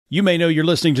You may know you're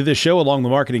listening to this show along the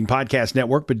Marketing Podcast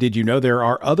Network, but did you know there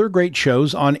are other great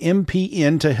shows on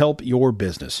MPN to help your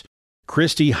business?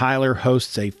 Christy Heiler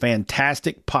hosts a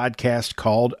fantastic podcast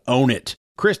called Own It.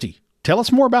 Christy, tell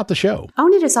us more about the show.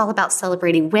 Own It is all about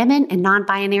celebrating women and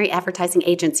non-binary advertising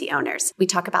agency owners. We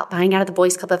talk about buying out of the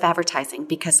Boys Club of Advertising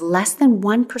because less than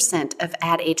 1% of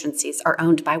ad agencies are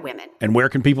owned by women. And where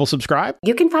can people subscribe?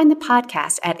 You can find the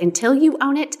podcast at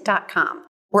untilyouownit.com.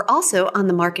 We're also on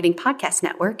the Marketing Podcast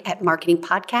Network at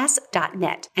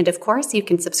marketingpodcast.net. And of course, you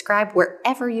can subscribe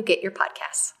wherever you get your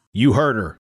podcasts. You heard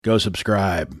her. Go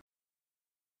subscribe.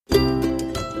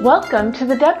 Welcome to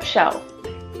The Deb Show.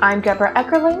 I'm Deborah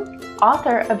Eckerling,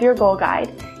 author of Your Goal Guide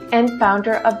and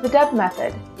founder of the Deb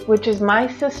Method, which is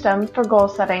my system for goal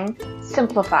setting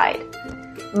simplified.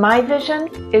 My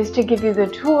vision is to give you the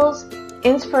tools,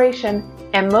 inspiration,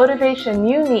 and motivation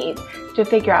you need to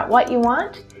figure out what you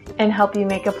want and help you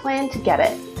make a plan to get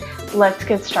it. Let's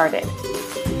get started.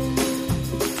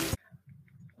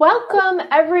 Welcome,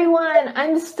 everyone.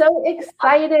 I'm so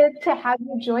excited to have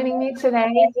you joining me today.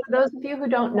 For those of you who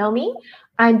don't know me,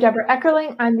 I'm Deborah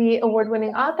Eckerling. I'm the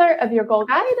award-winning author of Your Goal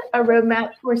Guide, a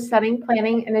roadmap for setting,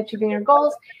 planning, and achieving your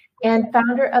goals, and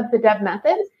founder of the Deb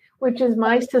Method, which is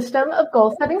my system of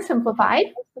goal setting simplified.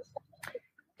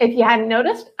 If you hadn't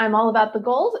noticed, I'm all about the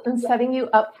goals and setting you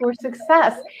up for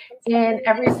success. And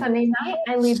every Sunday night,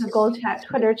 I lead the Goal Chat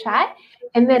Twitter chat.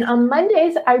 And then on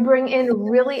Mondays, I bring in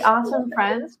really awesome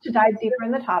friends to dive deeper in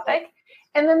the topic.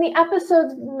 And then the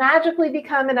episodes magically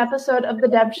become an episode of the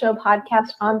Deb Show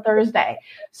podcast on Thursday.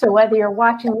 So whether you're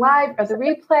watching live or the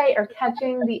replay or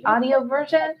catching the audio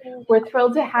version, we're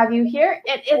thrilled to have you here.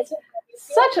 And it's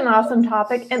such an awesome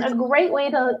topic and a great way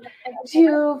to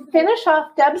finish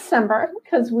off Debcember,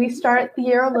 because we start the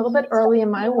year a little bit early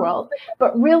in my world,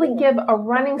 but really give a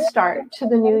running start to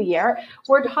the new year.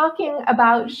 We're talking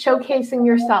about showcasing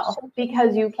yourself,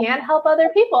 because you can't help other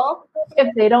people if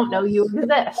they don't know you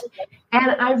exist.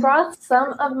 And I brought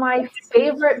some of my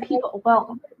favorite people.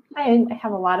 Well, I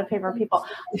have a lot of favorite people.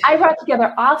 I brought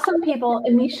together awesome people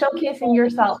in the showcasing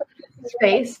yourself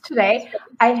space today.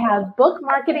 I have book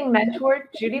marketing mentor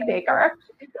Judy Baker.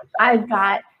 I've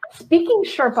got speaking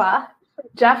Sherpa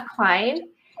Jeff Klein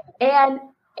and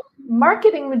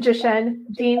marketing magician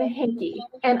Dean Hankey.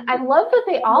 And I love that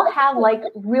they all have like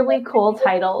really cool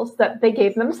titles that they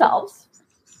gave themselves.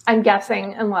 I'm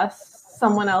guessing, unless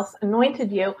someone else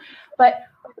anointed you. But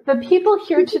the people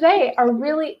here today are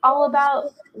really all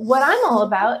about what I'm all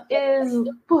about, is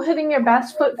putting your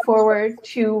best foot forward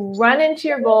to run into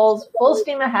your goals, full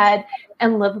steam ahead,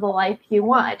 and live the life you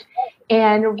want.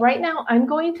 And right now, I'm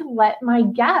going to let my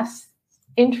guests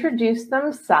introduce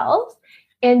themselves.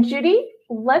 And Judy,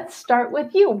 let's start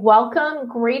with you. Welcome.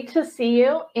 Great to see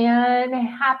you. And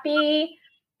happy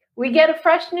we get a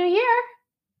fresh new year.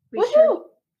 Woohoo! Sure.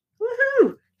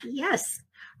 Woohoo! Yes.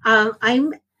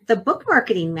 I'm the book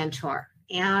marketing mentor.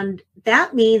 And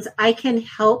that means I can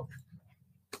help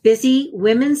busy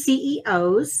women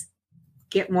CEOs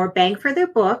get more bang for their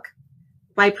book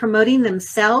by promoting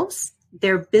themselves,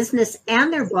 their business,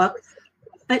 and their book.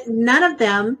 But none of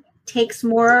them takes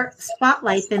more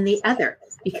spotlight than the other,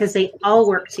 because they all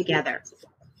work together.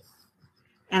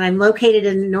 And I'm located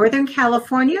in Northern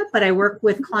California, but I work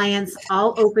with clients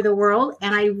all over the world.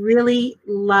 And I really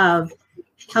love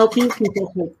helping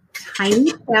people take tiny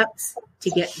steps to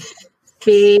get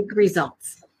big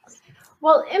results.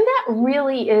 Well, and that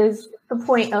really is the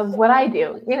point of what I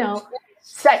do. You know,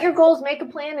 set your goals, make a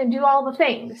plan, and do all the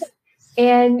things.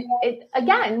 And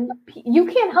again, you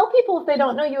can't help people if they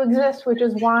don't know you exist, which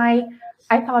is why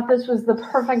I thought this was the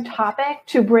perfect topic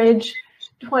to bridge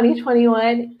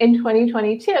 2021 and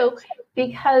 2022,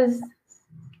 because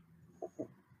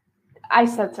I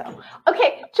said so.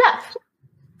 Okay, Jeff,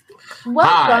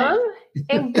 welcome. Hi.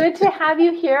 And good to have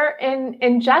you here.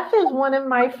 And Jeff is one of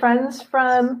my friends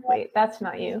from, wait, that's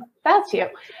not you. That's you.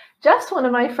 Jeff's one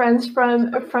of my friends from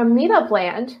Meetup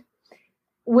Land,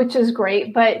 which is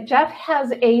great. But Jeff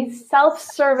has a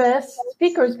self-service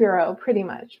speakers bureau, pretty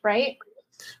much, right?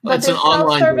 Well, but it's an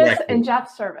online service and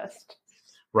Jeff serviced.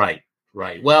 Right.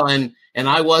 Well, and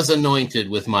I was anointed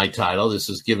with my title. This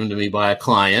was given to me by a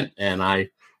client, and I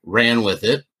ran with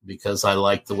it because I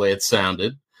liked the way it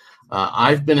sounded.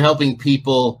 I've been helping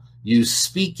people use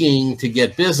speaking to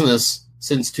get business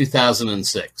since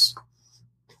 2006.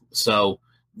 So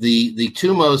the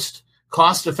two most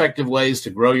cost-effective ways to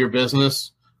grow your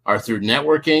business are through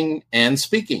networking and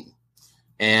speaking.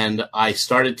 And I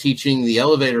started teaching the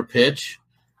elevator pitch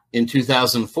in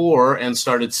 2004 and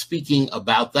started speaking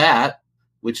about that,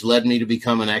 which led me to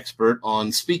become an expert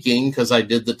on speaking, because I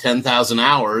did the 10,000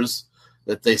 hours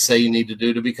that they say you need to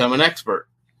do to become an expert.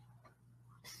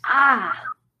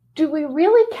 Do we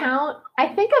really count? I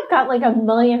think I've got like 1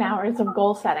 million hours of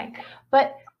goal setting,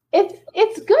 but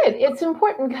it's good. It's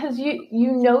important because you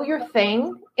know your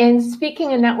thing. And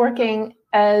speaking and networking,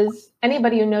 as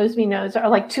anybody who knows me knows, are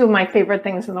like two of my favorite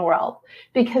things in the world,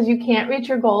 because you can't reach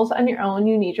your goals on your own.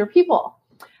 You need your people.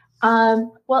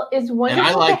 Well, it's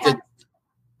wonderful. And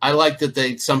I like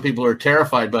that some people are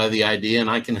terrified by the idea, and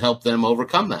I can help them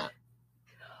overcome that.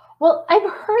 Well, I've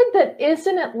heard that,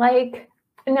 isn't it like,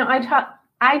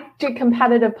 I did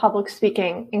competitive public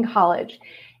speaking in college,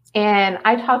 and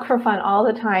I talk for fun all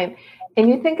the time. And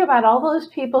you think about all those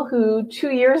people who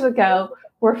 2 years ago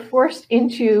were forced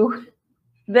into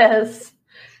this,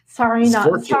 sorry,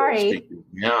 not sorry.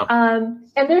 Yeah.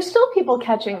 And there's still people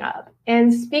catching up.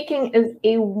 And speaking is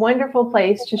a wonderful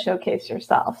place to showcase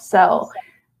yourself. So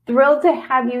thrilled to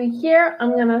have you here.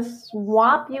 I'm going to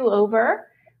swap you over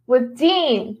with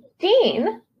Dean.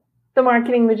 Dean, the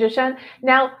marketing magician.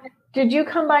 Now, did you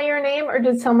come by your name, or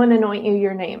did someone anoint you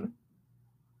your name?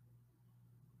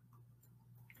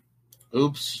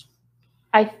 Oops.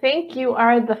 I think you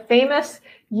are the famous,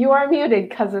 you are muted,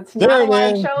 because it's not a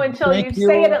live show until you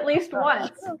say it at least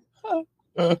once.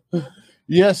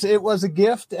 Yes, it was a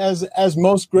gift, as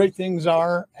most great things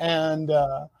are. And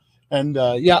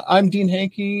yeah, I'm Dean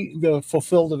Hankey, the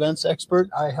fulfilled events expert.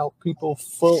 I help people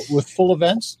with full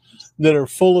events that are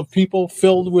full of people,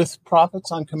 filled with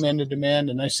profits on command and demand.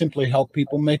 And I simply help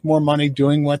people make more money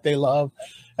doing what they love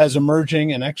as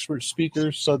emerging and expert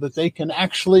speakers, so that they can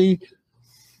actually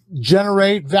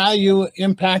generate value,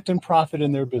 impact, and profit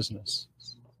in their business.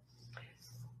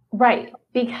 Right,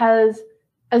 because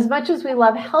as much as we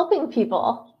love helping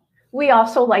people, we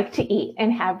also like to eat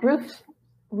and have roofs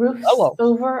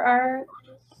over our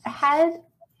head,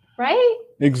 right?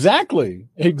 Exactly.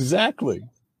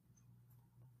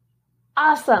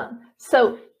 Awesome.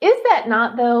 So is that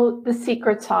not, though, the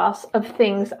secret sauce of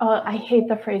things? Oh, I hate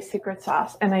the phrase secret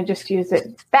sauce, and I just use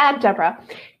it. Bad, Deborah.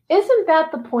 Isn't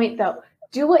that the point, though?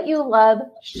 Do what you love,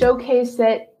 showcase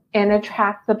it, and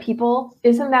attract the people.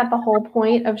 Isn't that the whole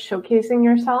point of showcasing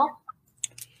yourself?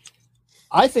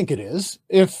 I think it is.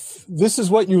 If this is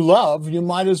what you love, you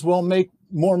might as well make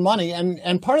more money.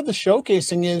 And part of the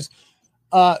showcasing is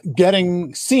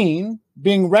getting seen,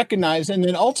 being recognized, and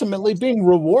then ultimately being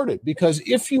rewarded. Because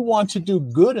if you want to do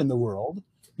good in the world,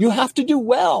 you have to do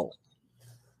well.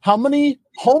 How many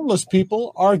homeless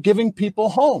people are giving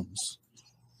people homes?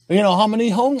 How many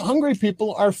hungry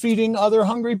people are feeding other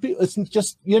hungry people? It's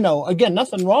just, again,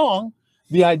 nothing wrong.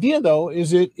 The idea, though,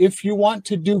 is that if you want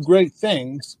to do great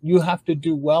things, you have to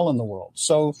do well in the world.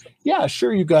 So, yeah,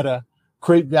 sure, you got to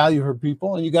create value for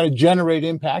people, and you got to generate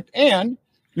impact, and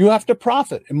you have to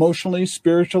profit emotionally,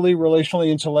 spiritually, relationally,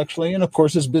 intellectually, and, of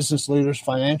course, as business leaders,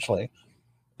 financially.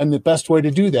 And the best way to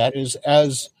do that is,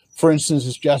 for instance,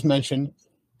 as Jess mentioned,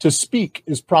 to speak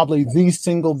is probably the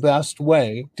single best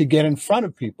way to get in front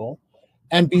of people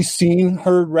and be seen,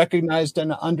 heard, recognized,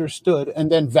 and understood,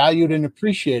 and then valued and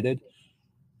appreciated.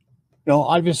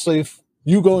 Obviously, if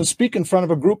you go and speak in front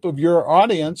of a group of your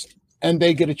audience and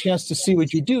they get a chance to see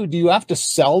what you do you have to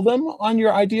sell them on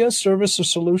your idea, service, or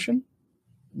solution?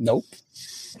 Nope.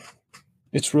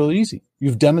 It's real easy.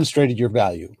 You've demonstrated your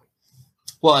value.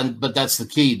 Well, but that's the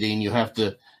key, Dean. You have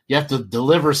to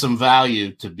deliver some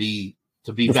value to be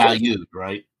valued,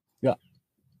 right? Yeah.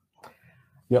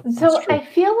 Yep. So I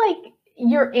feel like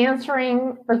you're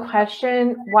answering the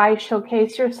question, why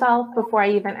showcase yourself, before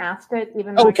I even asked it,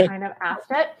 even though I kind of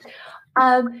asked it.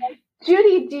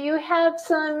 Judy, do you have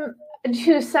some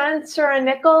 2 cents or a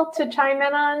nickel to chime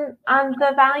in on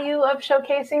the value of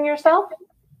showcasing yourself?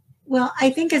 Well, I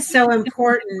think it's so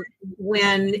important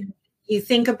when you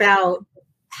think about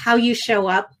how you show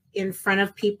up in front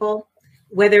of people,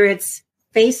 whether it's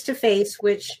face-to-face,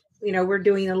 which, we're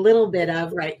doing a little bit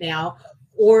of right now,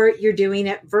 or you're doing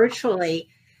it virtually.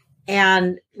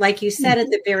 And like you said at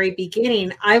the very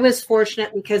beginning, I was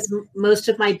fortunate because most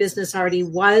of my business already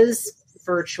was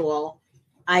virtual.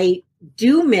 I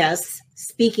do miss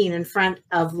speaking in front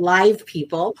of live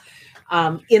people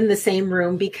in the same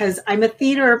room, because I'm a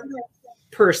theater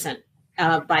person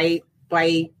by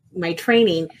my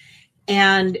training.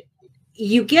 And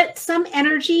you get some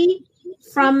energy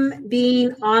from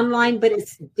being online, but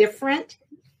it's different.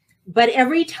 But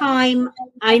every time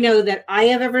I know that I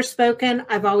have ever spoken,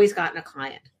 I've always gotten a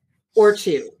client or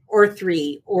 2 or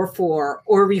 3 or 4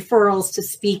 or referrals to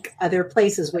speak other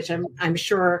places, which I'm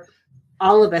sure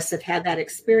all of us have had that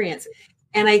experience.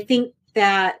 And I think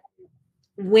that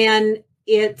when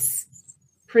it's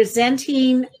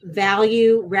presenting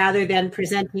value rather than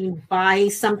presenting buy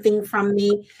something from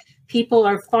me, people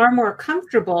are far more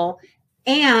comfortable,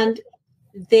 and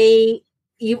they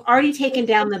you've already taken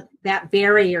down that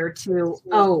barrier to,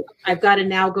 oh, I've got to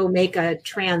now go make a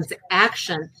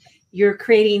transaction. You're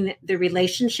creating the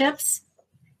relationships.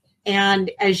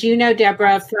 And as you know,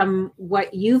 Deborah, from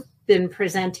what you've been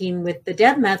presenting with the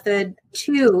Deb method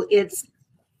too, it's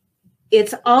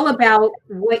all about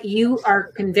what you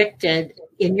are convicted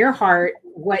in your heart,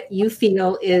 what you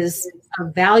feel is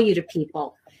of value to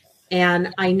people.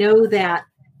 And I know that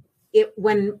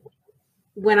when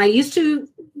I used to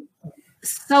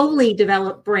solely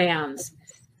develop brands,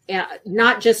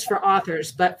 not just for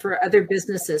authors, but for other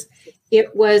businesses,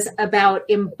 it was about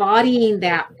embodying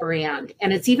that brand.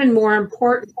 And it's even more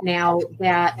important now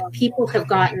that people have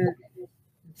gotten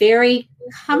very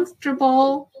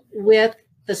comfortable with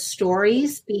the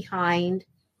stories behind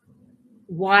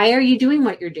why are you doing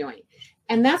what you're doing.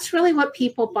 And that's really what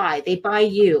people buy. They buy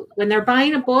you. When they're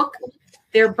buying a book,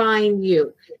 they're buying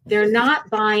you. They're not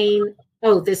buying,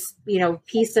 this,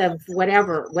 piece of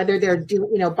whatever, whether they're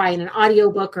buying an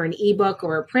audiobook or an ebook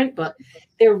or a print book.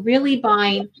 They're really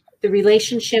buying the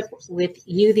relationship with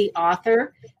you, the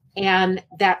author, and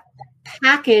that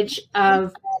package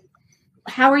of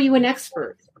how are you an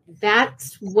expert?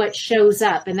 That's what shows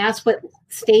up, and that's what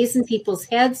stays in people's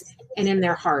heads and in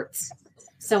their hearts.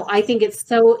 So I think it's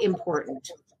so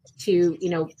important to,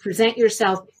 present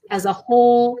yourself as a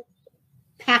whole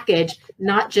package,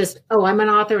 not just, I'm an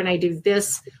author and I do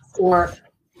this, or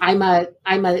I'm a,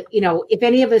 if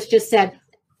any of us just said,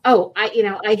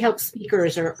 I help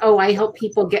speakers, or, I help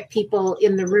people get people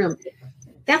in the room.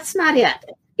 That's not it.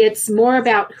 It's more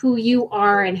about who you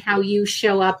are and how you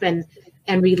show up and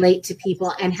relate to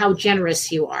people and how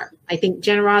generous you are. I think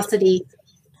generosity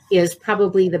is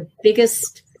probably the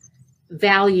biggest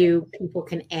value people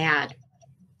can add.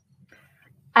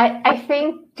 I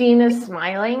think Dean is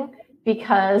smiling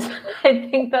because I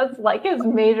think that's like his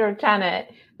major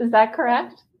tenet. Is that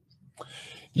correct?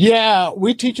 Yeah,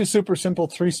 we teach a super simple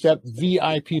 3-step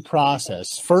VIP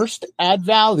process. First, add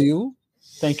value.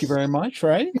 Thank you very much,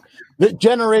 right? That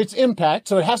generates impact.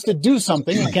 So it has to do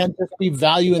something. It can't just be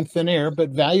value in thin air, but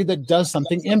value that does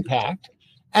something, impact.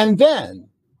 And then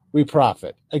we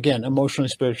profit. Again, emotionally,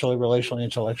 spiritually, relationally,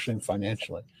 intellectually, and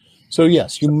financially. So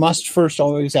yes, you must first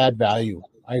always add value.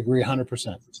 I agree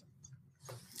 100%.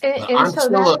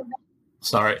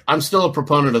 I'm still a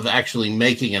proponent of actually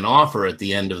making an offer at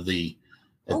the end of the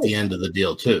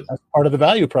deal too. That's part of the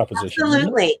value proposition.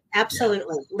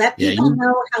 Absolutely. Yeah. Let people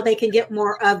know how they can get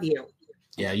more of you.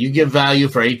 Yeah, you give value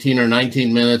for 18 or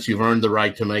 19 minutes, you've earned the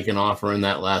right to make an offer in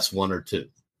that last 1 or 2.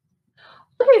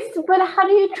 Okay, but how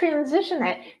do you transition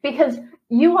it? Because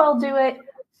you all do it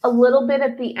a little bit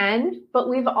at the end, but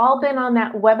we've all been on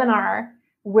that webinar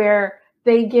where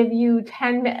they give you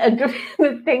 10 minutes.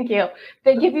 Thank you.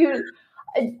 They give you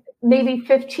maybe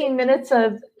 15 minutes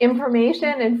of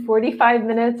information and 45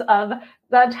 minutes of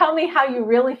tell me how you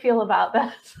really feel about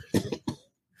this.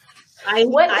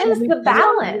 What is the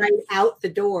balance? Right out the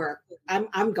door.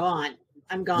 I'm gone.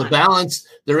 The balance,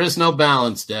 there is no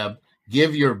balance, Deb.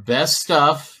 Give your best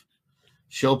stuff.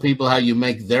 Show people how you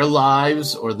make their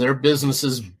lives or their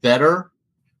businesses better.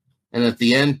 And at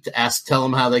the end, tell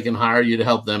them how they can hire you to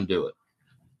help them do it.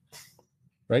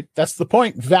 Right. That's the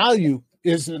point. Value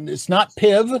it's not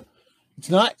PIV. It's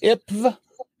not IPV.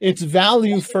 It's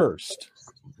value first.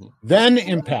 Then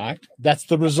impact. That's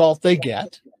the result they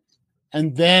get.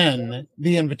 And then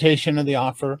the invitation and the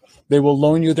offer, they will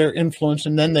loan you their influence,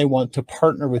 and then they want to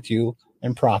partner with you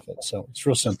and profit. So it's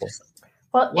real simple.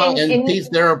 There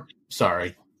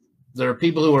are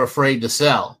people who are afraid to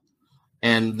sell,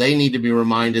 and they need to be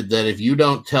reminded that if you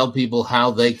don't tell people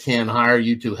how they can hire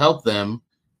you to help them,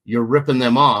 you're ripping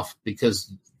them off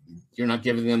because you're not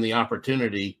giving them the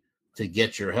opportunity to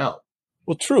get your help.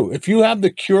 Well, true. If you have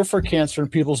the cure for cancer in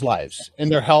people's lives, in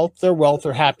their health, their wealth,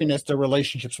 their happiness, their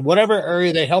relationships, whatever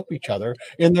area they help each other,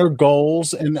 in their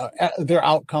goals and their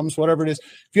outcomes, whatever it is,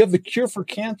 if you have the cure for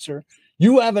cancer,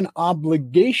 you have an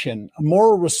obligation, a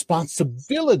moral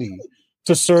responsibility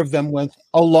to serve them with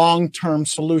a long-term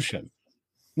solution.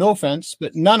 No offense,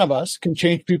 but none of us can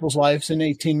change people's lives in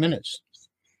 18 minutes.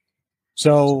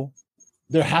 So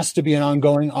there has to be an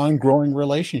ongoing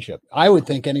relationship. I would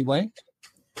think anyway.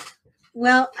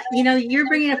 Well, you're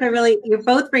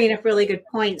both bringing up really good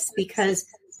points, because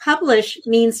publish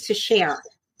means to share.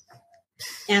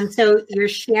 And so you're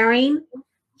sharing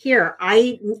here.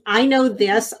 I know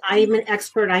this, I'm an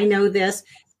expert. I know this,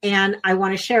 and I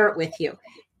want to share it with you.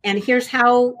 And here's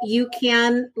how you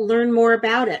can learn more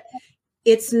about it.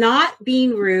 It's not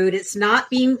being rude. It's not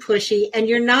being pushy. And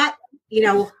you're not,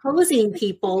 hosing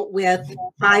people with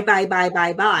bye,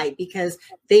 because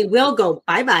they will go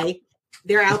bye.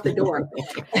 they're out the door.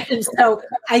 And so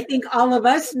I think all of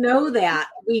us know that.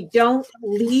 We don't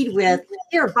lead with,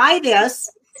 here, buy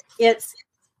this. It's,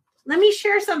 let me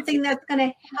share something that's going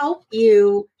to help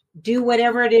you do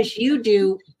whatever it is you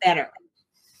do better.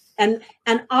 And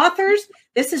authors,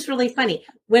 this is really funny.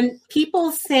 When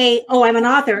people say, oh, I'm an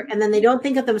author, and then they don't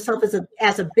think of themselves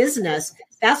as a business,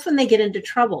 that's when they get into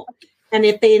trouble. And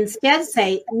if they instead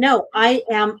say, no, I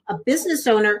am a business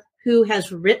owner who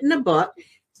has written a book,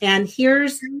 and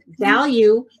here's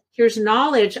value, here's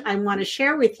knowledge I want to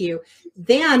share with you,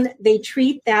 then they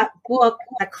treat that book,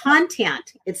 the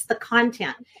content, it's the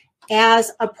content,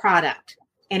 as a product.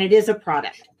 And it is a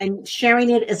product. And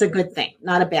sharing it is a good thing,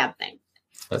 not a bad thing.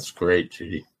 That's great,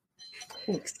 Judy.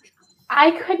 Thanks.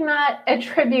 I could not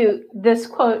attribute this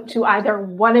quote to either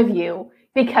one of you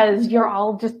because you're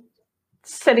all just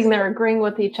sitting there agreeing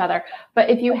with each other. But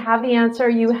if you have the answer,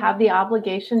 you have the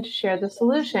obligation to share the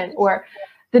solution. Or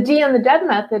the D on the DEAD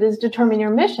method is determine your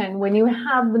mission. When you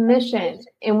have the mission,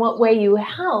 in what way you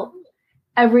help,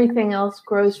 everything else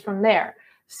grows from there.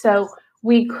 So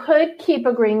we could keep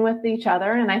agreeing with each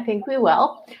other, and I think we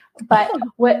will. But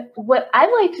what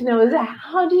I'd like to know is,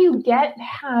 how do you get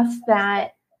past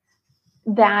that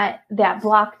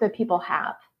block that people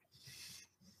have?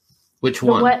 Which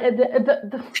one?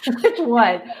 Which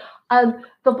one?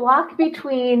 The block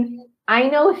between I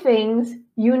know things,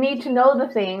 you need to know the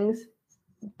things,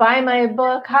 buy my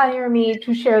book, hire me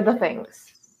to share the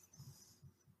things.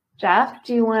 Jeff,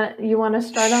 do you want to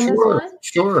start on this one?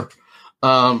 Sure.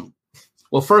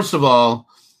 Well, first of all,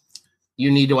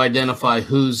 you need to identify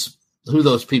who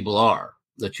those people are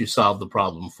that you solve the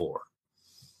problem for,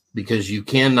 because you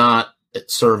cannot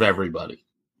serve everybody.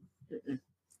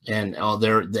 And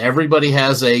everybody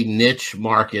has a niche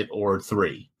market or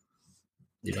three,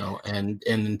 and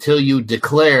until you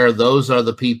declare those are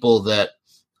the people that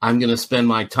I'm going to spend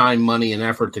my time, money, and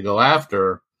effort to go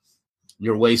after,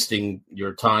 you're wasting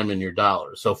your time and your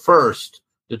dollars. So first,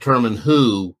 determine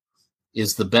who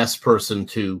is the best person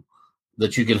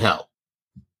that you can help,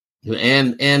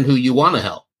 and who you want to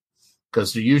help,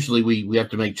 because usually we have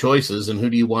to make choices. And who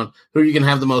are you going to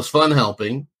have the most fun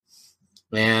helping,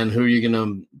 and who are you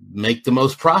going to make the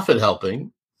most profit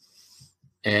helping,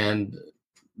 and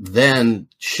then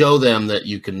show them that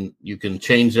you can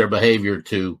change their behavior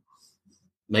to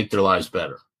make their lives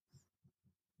better.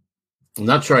 I'm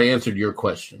not sure I answered your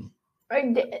question.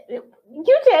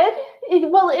 You did.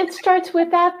 It starts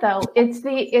with that, though.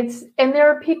 And there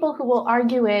are people who will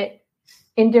argue it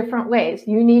in different ways.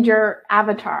 You need your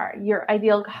avatar, your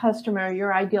ideal customer,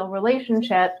 your ideal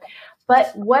relationship.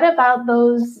 But what about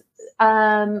those,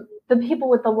 the people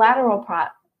with the lateral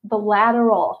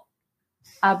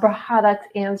products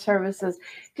and services?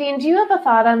 Dean, do you have a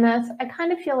thought on this? I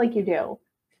kind of feel like you do.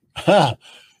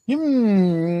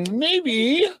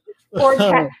 Maybe. Or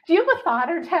 10. Do you have a thought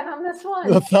or 10 on this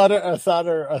one? A thought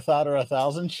or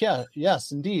 1,000? Yeah,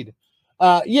 yes, indeed.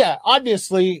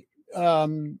 Obviously,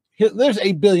 there's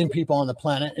 8 billion people on the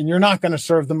planet, and you're not going to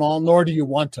serve them all, nor do you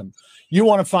want them. You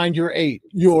want to find your 8,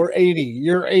 your 80,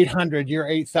 your 800, your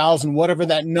 8,000, whatever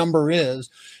that number is.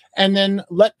 And then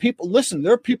let people listen.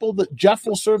 There are people that Jeff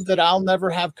will serve that I'll never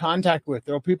have contact with.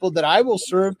 There are people that I will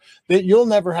serve that you'll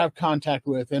never have contact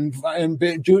with. And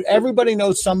everybody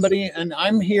knows somebody, and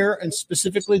I'm here and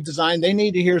specifically designed. They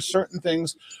need to hear certain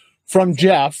things from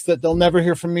Jeff that they'll never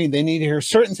hear from me. They need to hear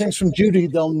certain things from Judy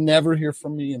they'll never hear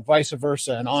from me, and vice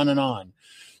versa, and on and on.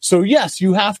 So yes,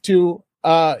 you have to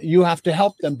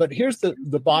help them. But here's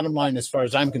the bottom line as far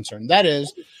as I'm concerned. That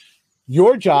is,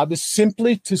 your job is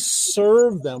simply to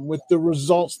serve them with the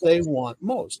results they want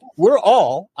most.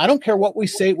 I don't care what we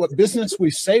say, what business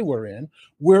we say we're in,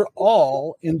 we're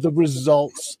all in the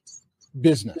results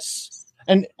business.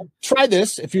 And try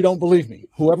this if you don't believe me.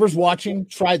 Whoever's watching,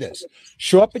 try this.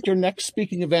 Show up at your next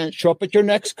speaking event, show up at your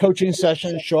next coaching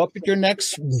session, show up at your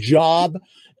next job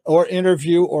or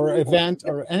interview or event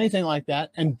or anything like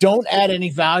that, and don't add any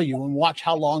value, and watch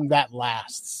how long that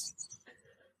lasts.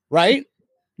 Right?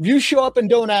 If you show up and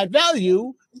don't add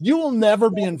value, you will never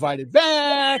be invited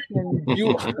back.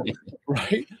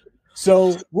 Right?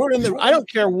 So I don't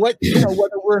care what,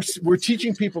 whether we're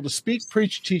teaching people to speak,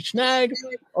 preach, teach, nag,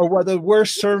 or whether we're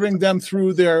serving them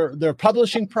through their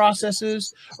publishing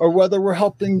processes, or whether we're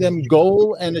helping them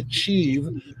goal and achieve,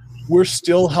 we're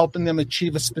still helping them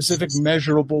achieve a specific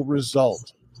measurable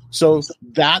result. So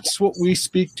that's what we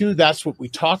speak to. That's what we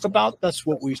talk about. That's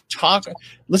what we talk.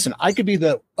 Listen, I could be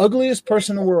the ugliest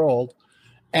person in the world,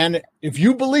 and if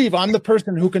you believe I'm the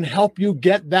person who can help you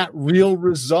get that real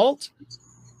result,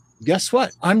 guess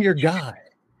what? I'm your guy.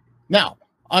 Now,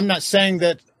 I'm not saying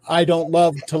that I don't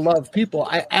love to love people.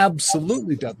 I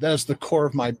absolutely do. That is the core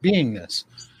of my beingness.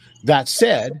 That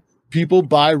said, people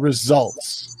buy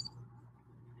results.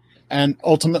 And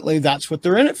ultimately, that's what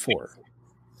they're in it for.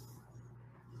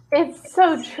 It's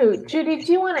so true. Judy,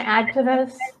 do you want to add to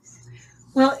this?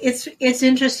 Well, it's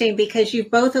interesting because you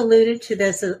both alluded to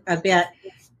this a bit.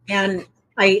 And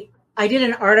I did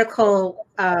an article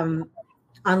on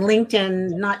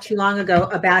LinkedIn not too long ago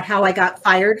about how I got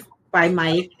fired by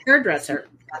my hairdresser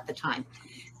at the time.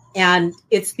 And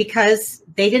it's because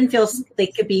they didn't feel they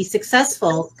could be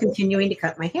successful continuing to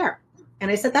cut my hair.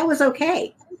 And I said that was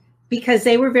okay because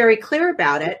they were very clear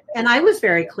about it. And I was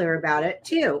very clear about it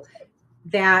too,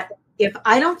 that if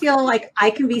I don't feel like I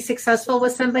can be successful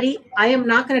with somebody, I am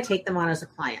not going to take them on as a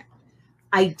client.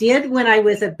 I did when I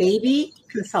was a baby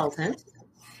consultant,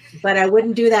 but I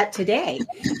wouldn't do that today.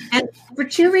 And for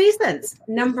two reasons.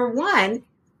 Number one,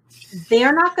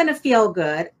 they're not going to feel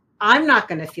good. I'm not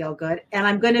going to feel good. And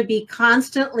I'm going to be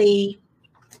constantly,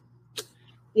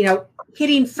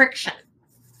 hitting friction.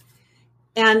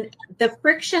 And the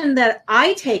friction that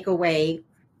I take away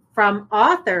from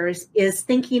authors is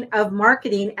thinking of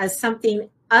marketing as something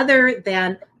other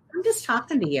than, I'm just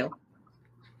talking to you.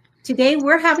 Today,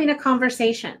 we're having a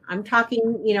conversation. I'm talking,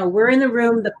 we're in the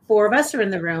room, the four of us are in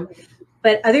the room,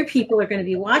 but other people are going to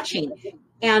be watching.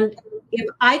 And if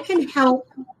I can help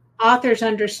authors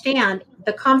understand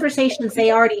the conversations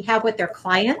they already have with their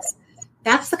clients,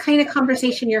 that's the kind of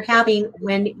conversation you're having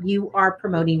when you are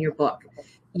promoting your book.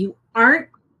 You aren't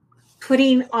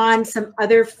putting on some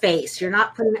other face. You're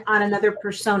not putting on another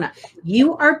persona.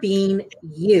 You are being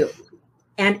you.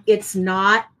 And it's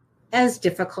not as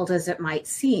difficult as it might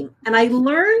seem. And I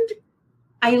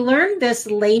learned this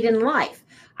late in life.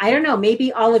 I don't know,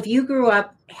 maybe all of you grew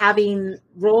up having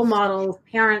role model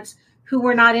parents who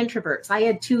were not introverts. I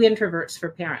had two introverts for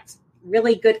parents.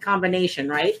 Really good combination,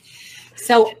 right?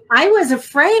 So I was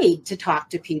afraid to talk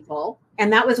to people.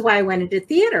 And that was why I went into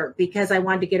theater, because I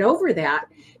wanted to get over that.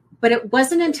 But it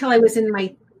wasn't until I was in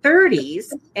my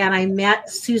 30s and I met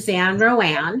Suzanne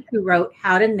Rowan, who wrote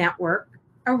How to Network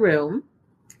a Room,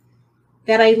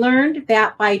 that I learned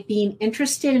that by being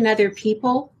interested in other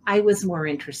people, I was more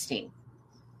interesting.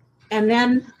 And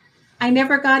then I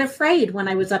never got afraid when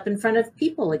I was up in front of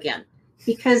people again,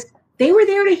 because they were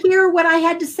there to hear what I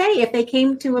had to say if they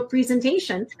came to a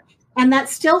presentation. And that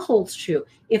still holds true.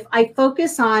 If I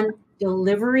focus on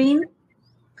delivering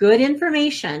good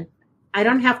information, I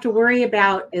don't have to worry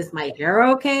about, is my hair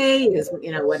okay? Is,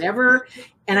 whatever.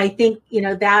 And I think,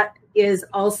 that is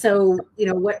also,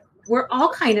 what we're all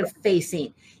kind of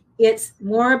facing. It's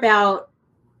more about,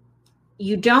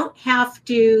 you don't have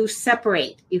to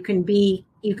separate. You can be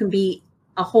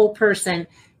a whole person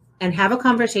and have a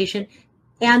conversation,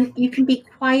 and you can be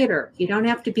quieter. You don't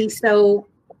have to be so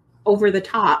over the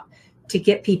top to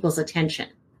get people's attention.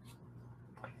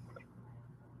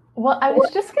 Well, I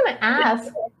was just going to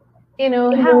ask,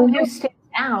 how you stand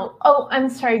out. Oh, I'm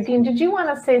sorry, Dean, did you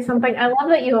want to say something? I love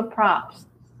that you have props.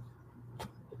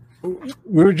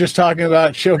 We were just talking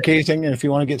about showcasing, and if you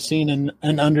want to get seen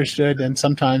and understood, and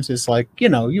sometimes it's like,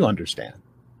 you understand.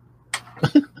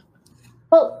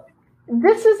 Well,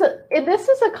 this is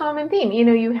a common theme.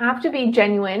 You have to be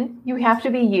genuine. You have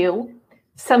to be you.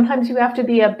 Sometimes you have to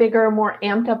be a bigger, more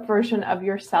amped up version of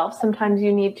yourself. Sometimes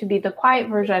you need to be the quiet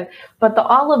version, but the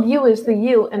all of you is the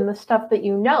you, and the stuff that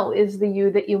you know is the you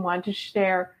that you want to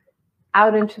share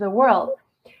out into the world.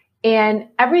 And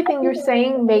everything you're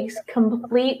saying makes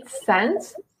complete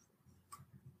sense.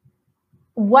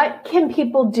 What can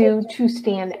people do to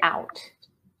stand out?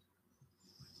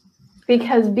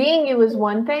 Because being you is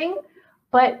one thing,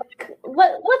 but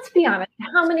let's be honest.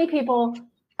 How many people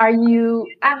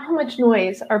how much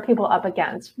noise are people up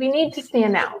against? We need to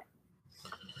stand out.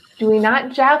 Do we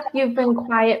not, Jeff? You've been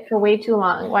quiet for way too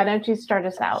long. Why don't you start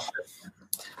us out?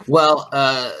 Well,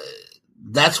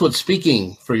 that's what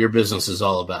speaking for your business is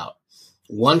all about.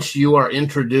 Once you are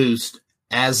introduced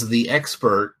as the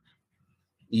expert,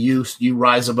 you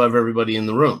rise above everybody in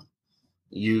the room.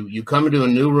 You come into a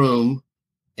new room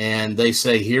and they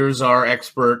say, here's our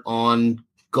expert on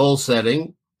goal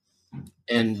setting.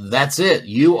 And that's it.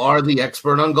 You are the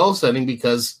expert on goal setting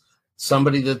because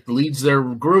somebody that leads their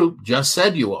group just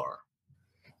said you are.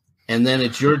 And then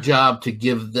it's your job to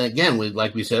give,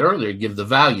 like we said earlier, give the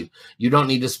value. You don't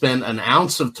need to spend an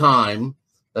ounce of time.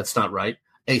 That's not right.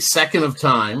 A second of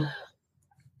time.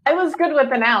 I was good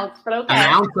with an ounce, but okay.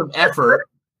 An ounce of effort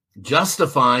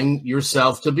justifying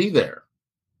yourself to be there.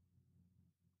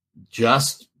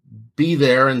 Just be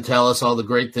there and tell us all the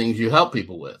great things you help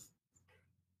people with.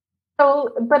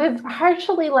 So, but it's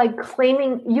partially like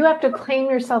claiming, you have to claim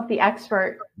yourself the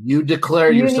expert. You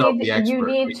declare yourself the expert. You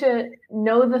need to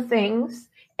know the things.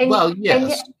 And, well,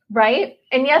 yes. Right?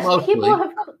 And yes, Mostly.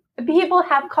 people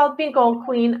have called me Gold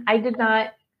Queen. I did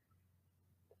not.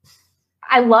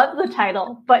 I love the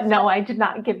title, but no, I did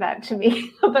not give that to me.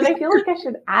 But I feel like I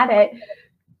should add it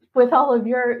with all of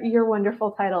your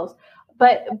wonderful titles.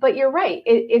 But you're right.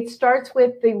 It starts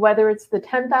with whether it's the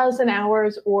 10,000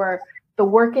 hours or the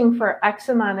working for X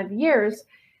amount of years.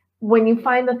 When you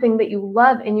find the thing that you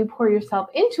love and you pour yourself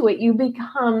into it, you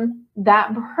become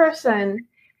that person,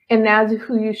 and that's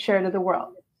who you share to the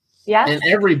world. Yes. And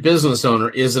every business owner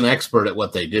is an expert at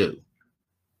what they do.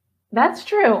 That's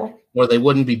true. Or they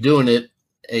wouldn't be doing it,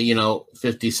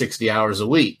 50, 60 hours a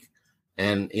week.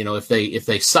 And, if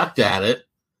they sucked at it,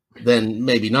 then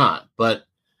maybe not. But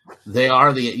they are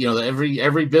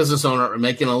every business owner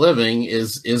making a living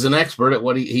is an expert at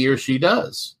what he or she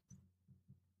does.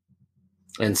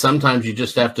 And sometimes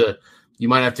you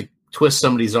might have to twist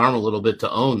somebody's arm a little bit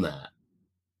to own that.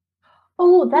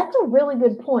 Oh, that's a really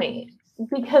good point,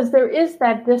 because there is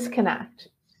that disconnect.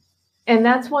 And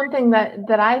that's one thing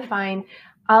that I find.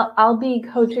 I'll be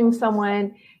coaching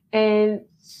someone and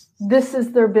this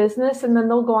is their business, and then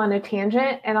they'll go on a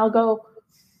tangent and I'll go,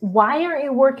 why aren't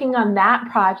you working on that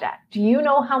project? Do you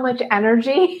know how much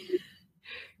energy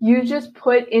you just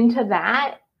put into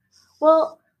that?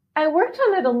 Well, I worked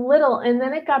on it a little and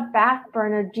then it got back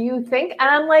burner. Do you think? And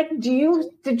I'm like,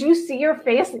 did you see your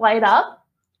face light up?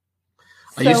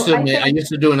 I used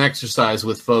to do an exercise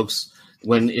with folks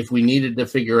if we needed to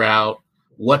figure out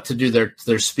what to do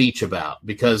their speech about,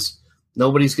 because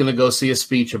nobody's going to go see a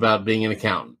speech about being an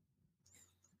accountant.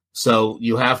 So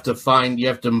you have to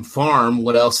farm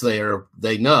what else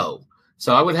they know.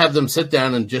 So I would have them sit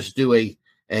down and just do a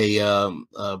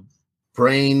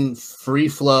brain free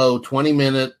flow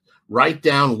 20-minute, write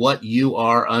down what you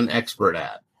are an expert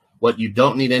at, what you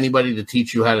don't need anybody to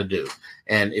teach you how to do.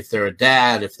 And if they're a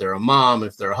dad, if they're a mom,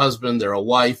 if they're a husband, they're a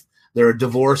wife, they're a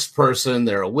divorced person,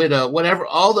 they're a widow, whatever,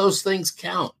 all those things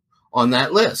count on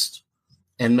that list.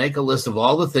 And make a list of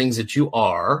all the things that you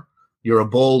are. You're a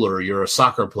bowler, you're a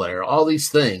soccer player, all these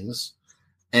things.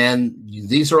 And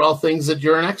these are all things that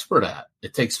you're an expert at.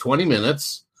 It takes 20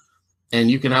 minutes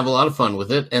and you can have a lot of fun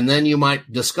with it. And then you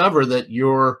might discover that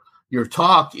your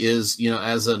talk is,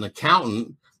 as an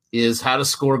accountant, is how to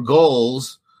score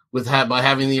goals by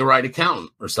having the right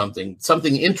accountant or something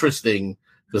interesting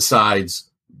besides,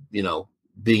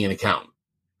 being an accountant.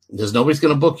 Because nobody's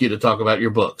going to book you to talk about your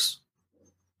books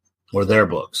or their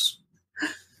books.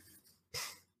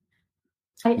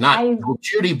 Not the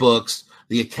Judy books,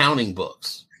 the accounting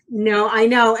books. No, I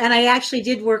know. And I actually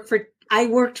I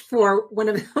worked for one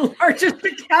of the largest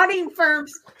accounting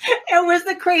firms. It was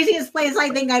the craziest place I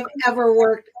think I've ever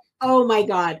worked. Oh my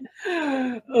God.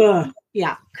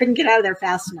 Yeah. Couldn't get out of there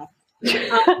fast enough.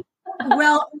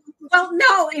 Well,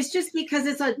 no, it's just because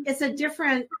it's a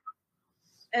different.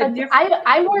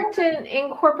 I worked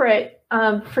in corporate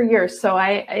for years, so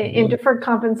in deferred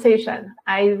compensation.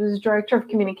 I was director of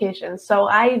communications, so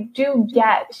I do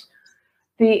get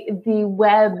the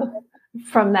web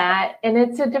from that, and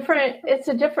it's a different.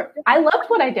 I loved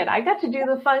what I did. I got to do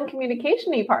the fun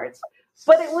communication-y parts,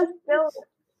 but it was still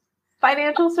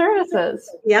financial services.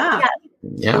 Yeah.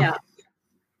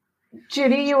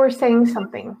 Judy, you were saying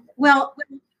something. Well,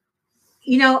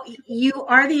 you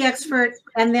are the expert,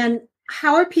 and then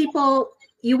how are people?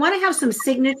 You want to have some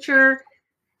signature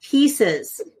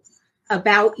pieces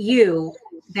about you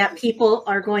that people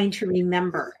are going to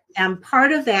remember. And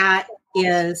part of that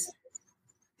is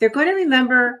they're going to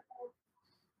remember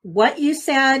what you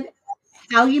said,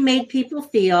 how you made people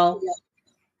feel,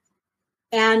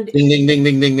 and ding, ding, ding,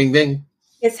 ding, ding, ding, ding.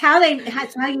 It's how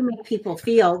you make people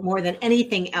feel more than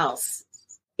anything else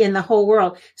in the whole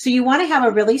world. So you want to have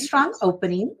a really strong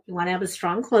opening. You want to have a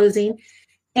strong closing,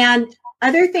 and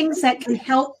other things that can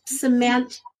help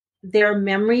cement their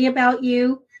memory about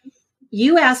you.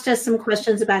 You asked us some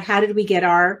questions about how did we get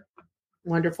our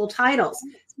wonderful titles.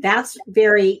 That's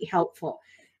very helpful.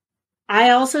 I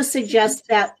also suggest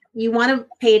that you want to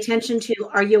pay attention to,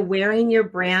 are you wearing your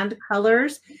brand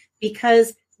colors?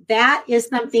 Because that is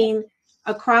something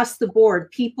across the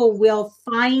board. People will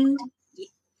find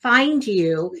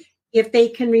you if they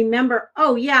can remember,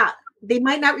 oh yeah, they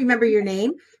might not remember your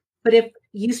name, but if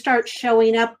you start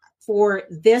showing up for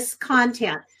this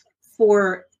content,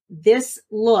 for this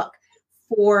look,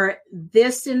 for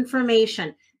this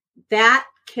information, that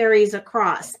carries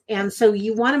across. And so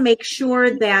you want to make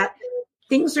sure that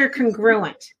things are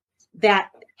congruent,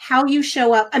 that how you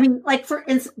show up. I mean, like for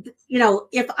instance,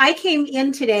 if I came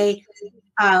in today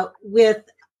with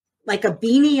like a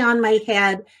beanie on my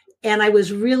head and I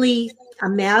was really a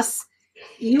mess,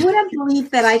 you wouldn't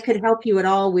believe that I could help you at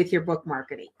all with your book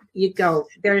marketing. You'd go,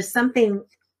 there's something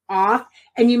off,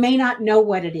 and you may not know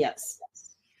what it is.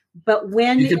 But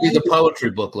when you could be the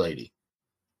poetry book lady.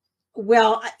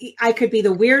 Well, I could be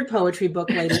the weird poetry book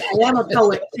lady. I am a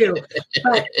poet too.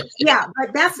 But yeah,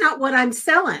 but that's not what I'm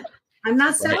selling. I'm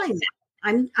not selling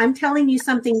that. I'm telling you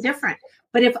something different.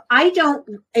 But if I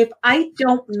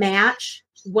don't match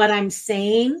what I'm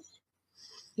saying,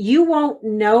 you won't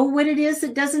know what it is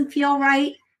that doesn't feel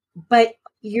right, but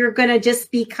you're going to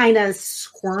just be kind of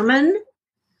squirming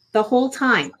the whole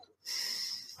time.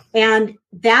 And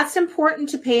that's important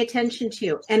to pay attention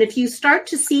to. And if you start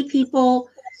to see people,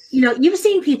 you've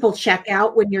seen people check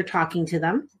out when you're talking to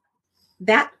them.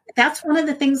 That's one of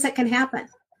the things that can happen.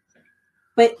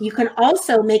 But you can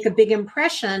also make a big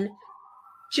impression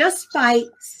just by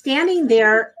standing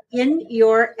there in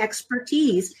your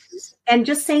expertise and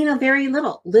just saying a very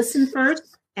little. Listen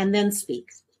first and then speak.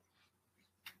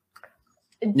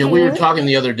 We were talking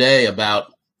the other day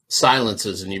about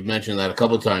silences, and you've mentioned that a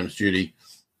couple of times, Judy.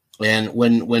 And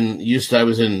when I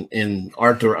was in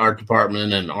art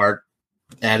department and art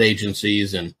ad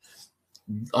agencies, and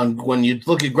when you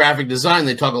look at graphic design,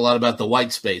 they talk a lot about the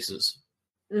white spaces.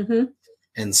 Mm-hmm.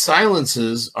 And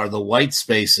silences are the white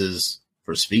spaces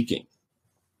for speaking.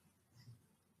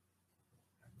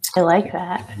 I like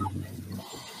that.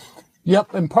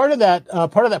 Yep, and part of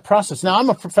that process. Now, I'm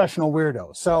a professional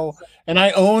weirdo, so, and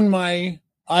I own my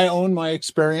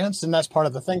experience, and that's part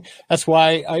of the thing. That's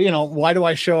why, why do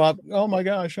I show up? Oh my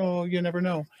gosh, you never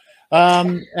know.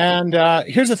 And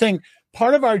here's the thing: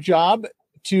 part of our job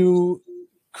to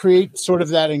create sort of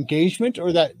that engagement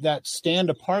or that stand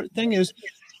apart thing is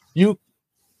you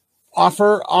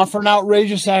offer an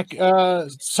outrageous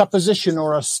supposition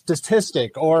or a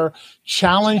statistic, or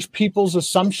challenge people's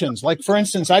assumptions. Like, for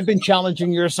instance, I've been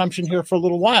challenging your assumption here for a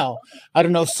little while. I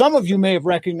don't know, some of you may have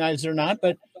recognized it or not,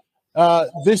 but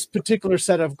this particular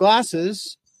set of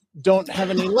glasses don't have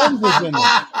any lenses in them,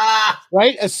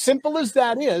 right? As simple as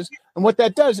that is. And what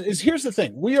that does is, here's the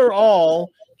thing. We are all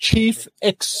Chief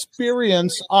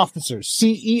Experience Officers,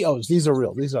 CEOs. These are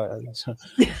real. These are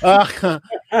Chief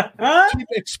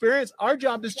Experience. Our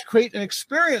job is to create an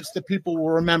experience that people will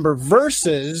remember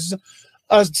versus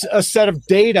a set of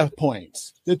data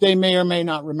points that they may or may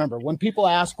not remember. When people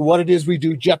ask what it is we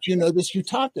do, Jeff, you know this, you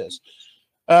taught this.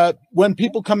 When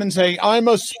people come and say, I'm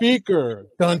a speaker,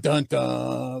 dun, dun,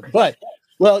 dun. But,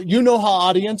 well, you know how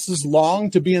audiences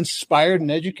long to be inspired and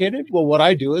educated? Well, what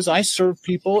I do is I serve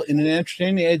people in an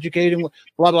entertaining, educating,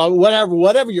 blah, blah,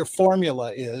 whatever your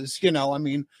formula is,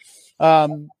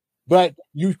 but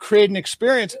you create an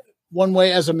experience. One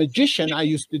way, as a magician, I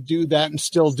used to do that and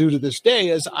still do to this day,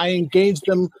 is I engage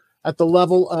them at the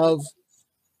level of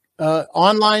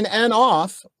online and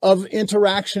off of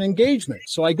interaction engagement.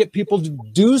 So I get people to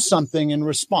do something in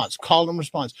response, call and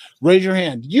response, raise your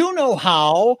hand. You know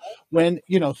how, when,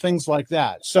 things like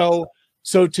that. So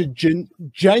to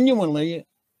genuinely,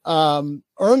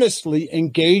 earnestly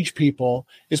engage people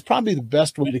is probably the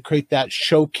best way to create that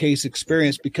showcase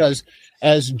experience, because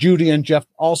as Judy and Jeff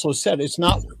also said, it's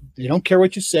not, they don't care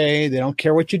what you say. They don't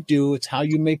care what you do. It's how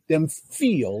you make them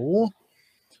feel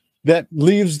that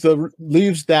leaves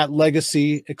that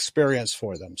legacy experience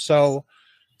for them. So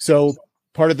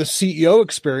part of the CEO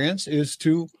experience is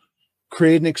to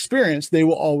create an experience they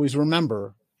will always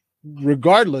remember,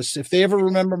 regardless if they ever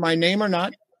remember my name or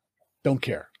not. Don't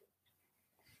care.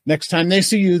 Next time they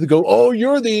see you, they go, "Oh,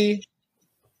 you're the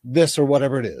this or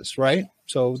whatever it is," right?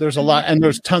 So there's a lot, and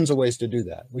there's tons of ways to do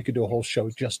that. We could do a whole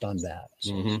show just on that.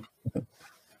 So. Mm-hmm.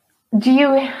 Do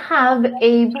you have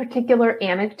a particular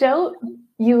anecdote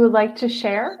you would like to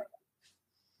share?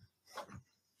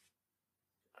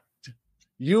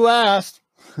 You asked.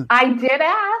 I did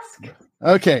ask.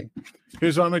 Okay.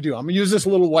 Here's what I'm going to do. I'm going to use this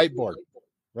little whiteboard,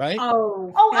 right?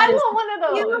 Oh, I want one of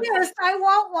those. Yes, I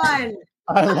want one.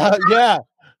 Yeah.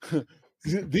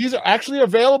 These are actually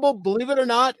available, believe it or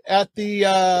not, at the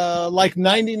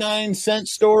 99-cent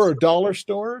store or dollar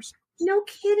stores. No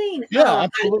kidding. Yeah,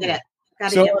 absolutely.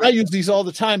 So I use these all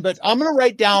the time, but I'm going to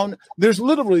write down, there's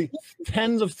literally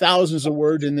tens of thousands of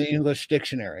words in the English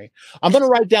dictionary. I'm going to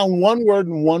write down one word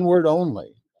and one word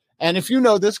only. And if you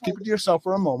know this, keep it to yourself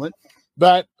for a moment.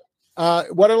 But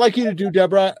what I'd like you to do,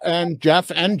 Deborah and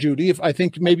Jeff and Judy, if I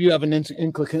think maybe you have an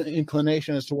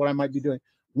inclination as to what I might be doing.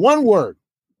 One word.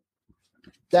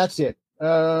 That's it.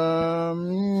 Yeah.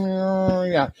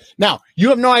 Now, you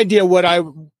have no idea what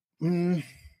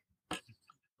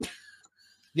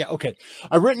Yeah, okay.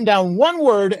 I've written down one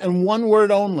word and one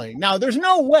word only. Now, there's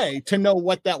no way to know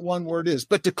what that one word is,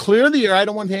 but to clear the air, I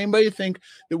don't want anybody to think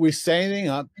that we say anything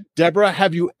up. Deborah,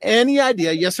 have you any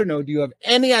idea, yes or no, do you have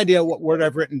any idea what word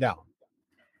I've written down?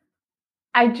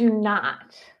 I do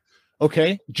not.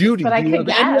 Okay. Judy, But do you have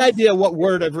any idea what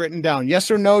word I've written down? Yes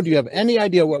or no? Do you have any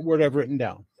idea what word I've written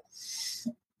down?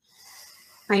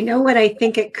 I know what I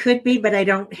think it could be, but I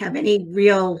don't have any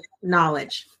real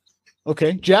knowledge.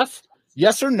 Okay. Jeff,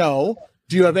 yes or no?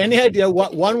 Do you have any idea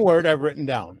what one word I've written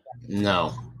down?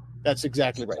 No. That's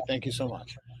exactly right. Thank you so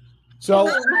much. So,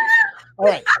 all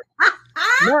right.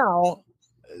 Now,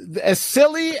 as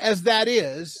silly as that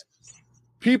is,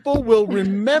 people will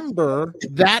remember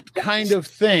that kind of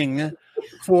thing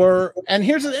and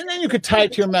then you could tie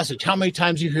it to your message. How many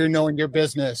times you hear no in your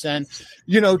business, and,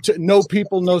 to no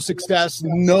people, no success,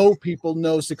 no people,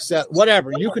 no success,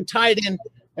 whatever. You can tie it in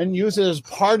and use it as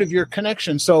part of your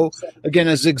connection. So again,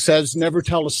 as Zig says, never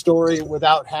tell a story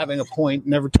without having a point,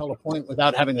 never tell a point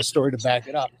without having a story to back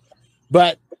it up.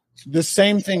 But the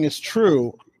same thing is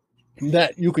true,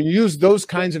 that you can use those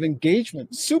kinds of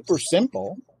engagement. Super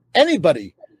simple.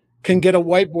 Anybody can get a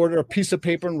whiteboard or a piece of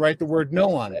paper and write the word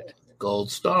no on it.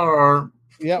 Gold star.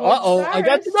 Yeah. I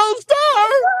got the gold star.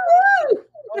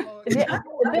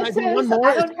 Can I do one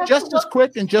more? It's just as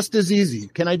quick and just as easy.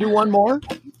 Can I do one more?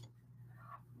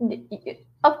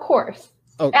 Of course.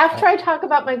 Okay. After I talk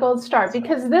about my gold star,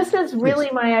 because this is really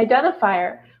my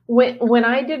identifier. When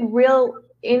I did real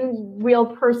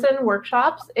person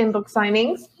workshops in book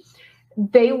signings,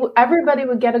 everybody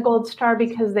would get a gold star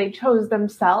because they chose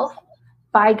themselves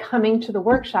by coming to the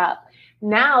workshop.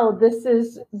 Now this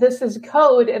is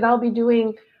code, and I'll be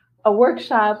doing a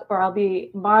workshop, or I'll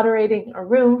be moderating a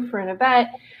room for an event,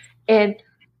 and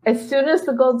as soon as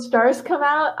the gold stars come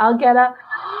out, I'll get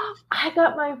I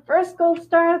got my first gold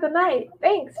star of the night.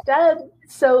 Thanks, Deb.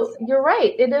 So you're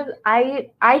right. It is.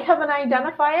 I have an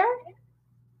identifier.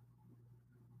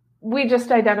 We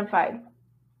just identified.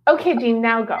 Okay, Dean,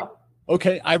 now go.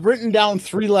 Okay, I've written down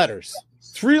 3 letters.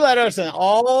 3 letters and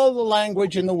all the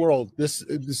language in the world. This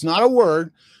is not a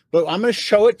word, but I'm going to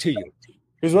show it to you.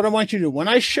 Here's what I want you to do. When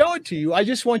I show it to you, I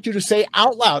just want you to say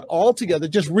out loud, all together,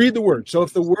 just read the word. So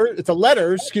if the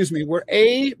letters, were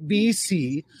A, B,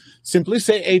 C, simply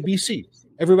say A, B, C.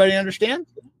 Everybody understand?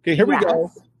 Okay, here we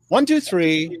go. 1, 2,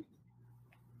 3.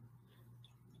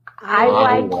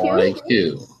 I like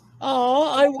you. Oh,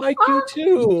 I like you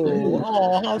too.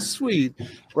 Oh, how sweet.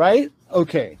 Right?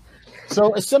 Okay.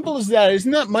 So as simple as that,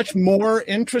 isn't that much more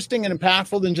interesting and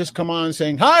impactful than just come on and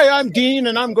saying, hi, I'm Dean,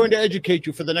 and I'm going to educate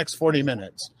you for the next 40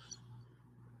 minutes.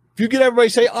 If you get everybody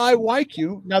say, I like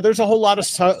you, now there's a whole lot of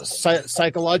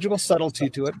psychological subtlety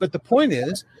to it, but the point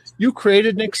is you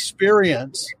created an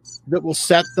experience that will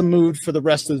set the mood for the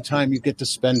rest of the time you get to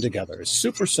spend together. It's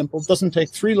super simple. It doesn't take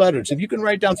 3 letters. If you can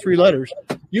write down 3 letters,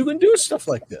 you can do stuff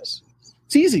like this.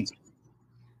 It's easy.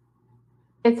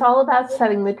 It's all about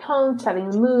setting the tone, setting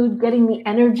the mood, getting the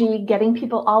energy, getting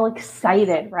people all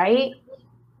excited, right?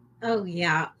 Oh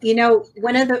yeah.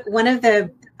 One of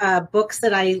the books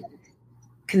that I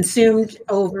consumed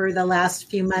over the last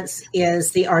few months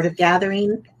is The Art of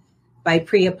Gathering by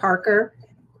Priya Parker.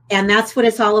 And that's what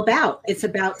it's all about. It's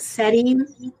about setting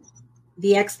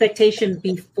the expectation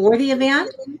before the event,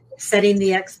 setting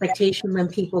the expectation when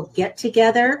people get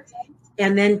together,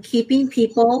 and then keeping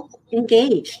people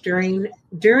engaged during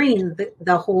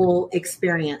the whole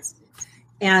experience.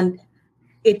 And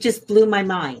it just blew my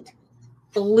mind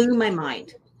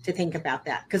to think about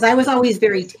that, because I was always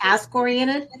very task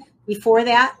oriented before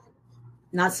that,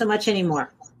 not so much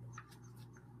anymore.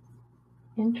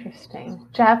 Interesting.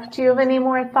 Jeff, do you have any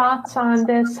more thoughts on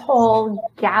this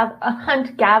whole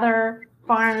hunt, gather,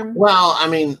 farm? Well, I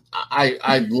mean,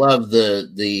 I love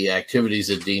the activities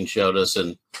that Dean showed us,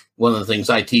 and one of the things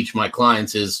I teach my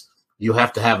clients is you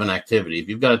have to have an activity. If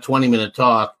you've got a 20-minute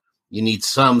talk, you need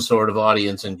some sort of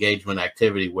audience engagement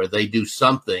activity where they do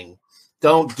something.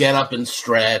 Don't get up and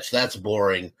stretch. That's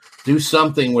boring. Do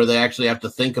something where they actually have to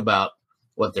think about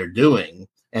what they're doing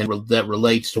and that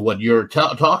relates to what you're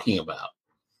talking about.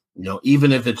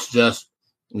 Even if it's just,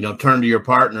 turn to your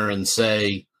partner and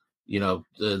say,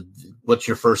 what's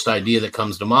your first idea that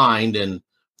comes to mind,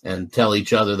 and tell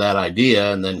each other that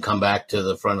idea, and then come back to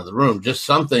the front of the room. Just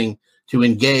something to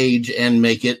engage and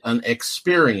make it an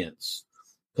experience.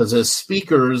 Because as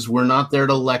speakers, we're not there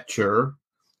to lecture.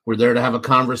 We're there to have a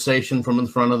conversation from in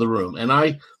front of the room. And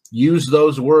I use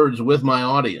those words with my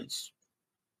audience.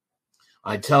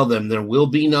 I tell them there will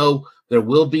be no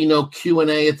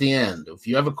Q&A at the end. If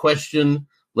you have a question,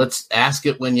 let's ask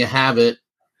it when you have it,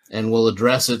 and we'll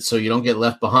address it so you don't get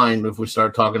left behind if we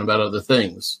start talking about other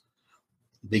things.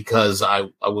 because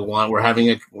we're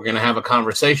going to have a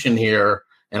conversation here,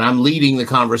 and I'm leading the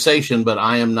conversation, but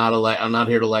I'm not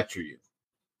here to lecture you.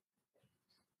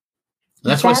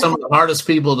 That's why some of the hardest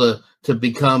people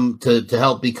to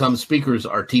help become speakers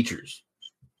are teachers,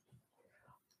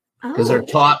 because they're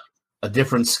taught a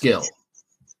different skill.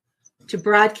 To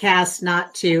broadcast,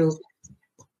 not to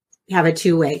have a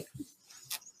two-way.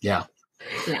 Yeah.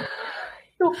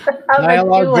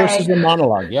 Dialogue versus a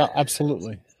monologue. Yeah,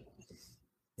 absolutely.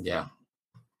 Yeah.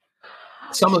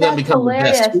 Some of them become the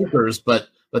best speakers, but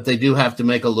they do have to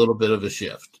make a little bit of a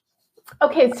shift.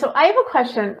 Okay, so I have a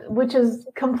question, which is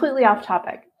completely off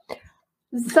topic.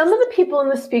 Some of the people in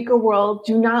the speaker world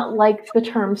do not like the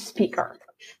term speaker.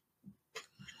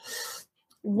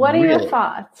 What are your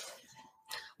thoughts?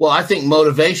 Well, I think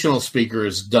motivational speaker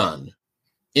is done.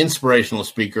 Inspirational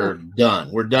speaker,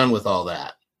 done. We're done with all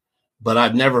that. But I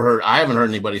haven't heard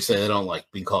anybody say they don't like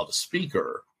being called a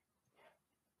speaker.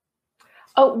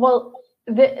 Oh, well,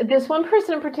 this one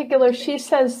person in particular, she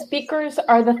says speakers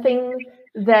are the thing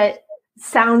that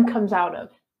sound comes out of.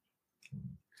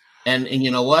 And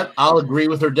you know what? I'll agree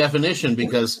with her definition,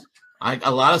 because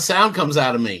a lot of sound comes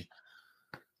out of me.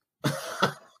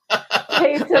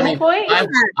 Case in point. I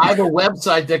have a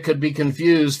website that could be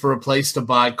confused for a place to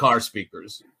buy car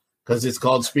speakers, because it's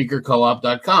called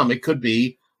speakercoop.com. It could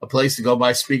be a place to go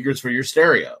buy speakers for your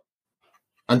stereo,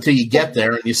 until you get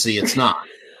there and you see it's not.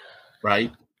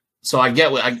 Right? So I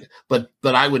get but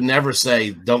I would never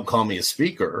say, don't call me a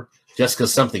speaker, just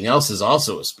because something else is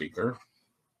also a speaker.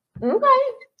 Okay.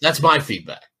 That's my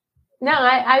feedback. No,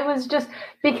 I was just,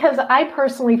 because I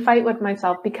personally fight with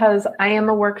myself, because I am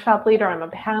a workshop leader, I'm a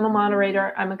panel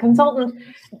moderator, I'm a consultant,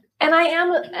 and I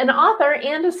am an author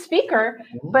and a speaker.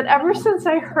 But ever since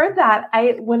I heard that,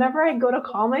 whenever I go to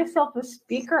call myself a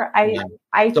speaker, I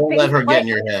don't let her get in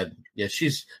your head. Yeah,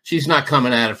 she's not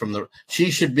coming at it from the. She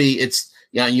should be.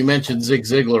 You mentioned Zig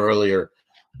Ziglar earlier.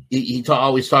 He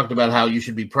always talked about how you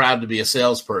should be proud to be a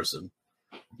salesperson.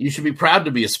 You should be proud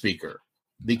to be a speaker,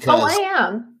 because I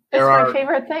am. It's my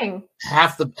favorite thing.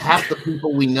 Half the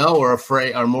people we know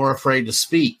are more afraid to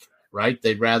speak. Right?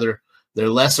 They're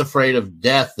less afraid of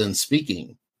death than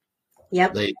speaking.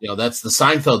 Yep. That's the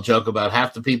Seinfeld joke about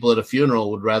half the people at a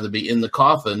funeral would rather be in the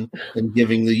coffin than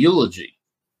giving the eulogy.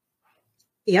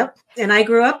 Yep. And I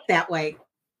grew up that way.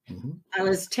 Mm-hmm.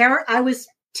 I was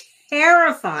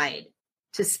terrified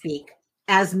to speak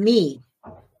as me.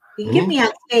 You can get me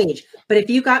on stage, but if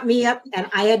you got me up and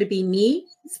I had to be me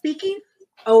speaking,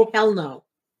 oh, hell no.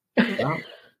 Yeah.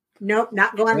 Nope,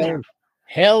 not going there.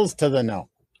 Hells to the no.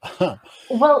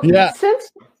 Well, yeah.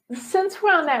 Since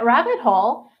we're on that rabbit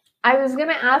hole, I was going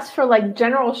to ask for like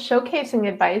general showcasing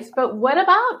advice, but what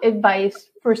about advice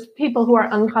for people who are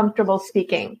uncomfortable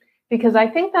speaking? Because I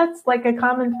think that's like a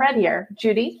common thread here.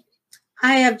 Judy?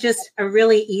 I have just a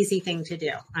really easy thing to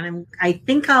do. And I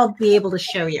think I'll be able to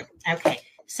show you. Okay.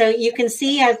 So you can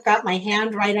see I've got my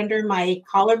hand right under my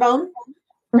collarbone,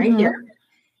 right here.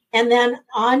 And then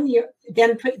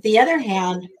put the other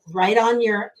hand right on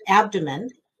your abdomen,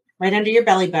 right under your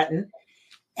belly button.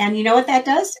 And you know what that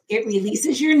does? It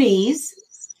releases your knees.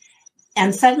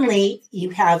 And suddenly you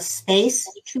have space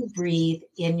to breathe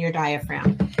in your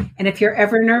diaphragm. And if you're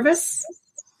ever nervous,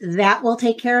 that will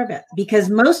take care of it. Because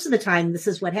most of the time, this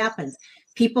is what happens.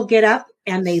 People get up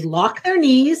and they lock their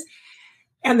knees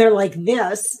and they're like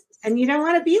this. And you don't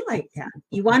want to be like that.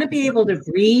 You want to be able to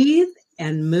breathe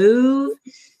and move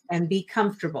and be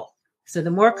comfortable. So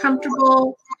the more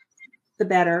comfortable, the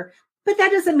better. But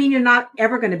that doesn't mean you're not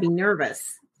ever going to be nervous,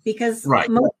 because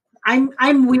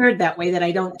I'm weird that way, that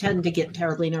I don't tend to get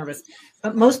terribly nervous.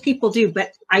 But most people do.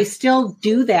 But I still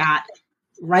do that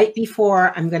right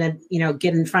before I'm going to,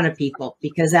 get in front of people,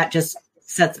 because that just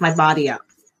sets my body up.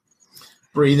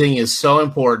 Breathing is so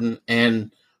important.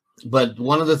 But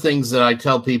one of the things that I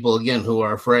tell people, again, who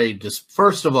are afraid, just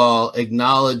first of all,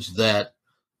 acknowledge that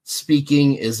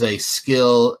speaking is a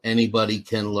skill anybody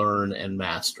can learn and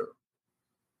master.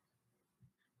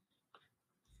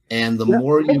 And the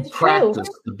more you practice,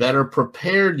 the better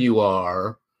prepared you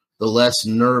are, the less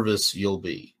nervous you'll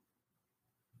be.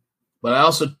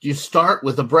 But you start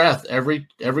with a breath.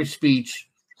 Every speech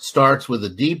starts with a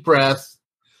deep breath,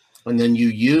 and then you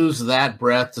use that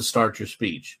breath to start your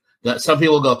speech. Some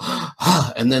people go,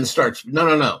 and then starts.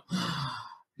 No.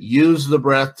 Use the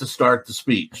breath to start the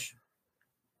speech.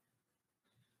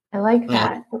 I like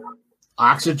that. And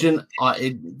oxygen,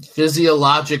 it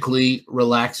physiologically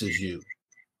relaxes you.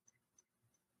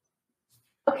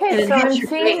 Okay, so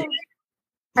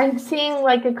I'm seeing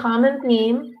like a common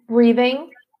theme. Breathing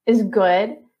is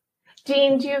good.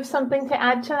 Dean, do you have something to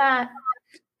add to that?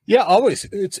 Yeah, always.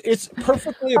 It's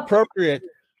perfectly appropriate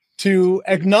to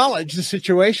acknowledge the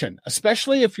situation,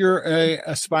 especially if you're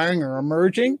aspiring or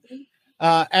emerging.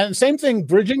 And same thing,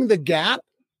 bridging the gap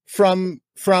from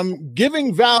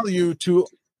giving value to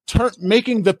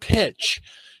making the pitch.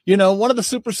 One of the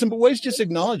super simple ways, just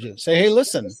acknowledge it. Say, hey,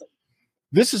 listen,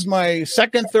 this is my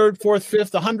second, third, fourth,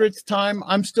 fifth, 100th time.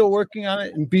 I'm still working on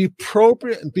it, and be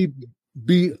appropriate and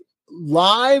be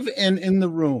live and in the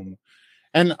room.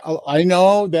 And I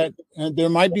know that there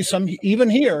might be some even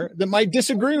here that might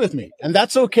disagree with me, and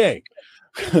that's okay.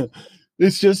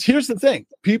 It's just, here's the thing.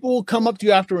 People will come up to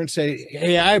you after and say,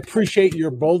 hey, I appreciate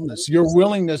your boldness, your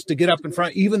willingness to get up in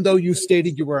front, even though you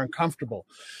stated you were uncomfortable,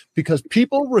 because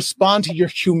people respond to your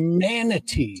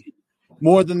humanity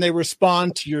more than they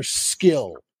respond to your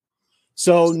skill.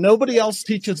 So nobody else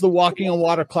teaches the walking on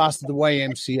water class at the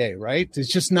YMCA, right?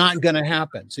 It's just not going to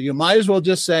happen. So you might as well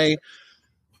just say,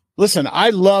 listen,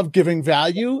 I love giving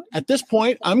value. At this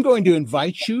point, I'm going to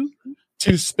invite you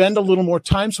to spend a little more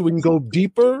time so we can go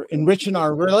deeper, enrich in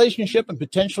our relationship, and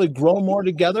potentially grow more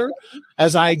together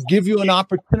as I give you an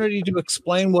opportunity to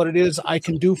explain what it is I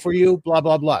can do for you, blah,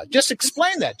 blah, blah. Just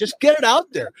explain that. Just get it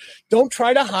out there. Don't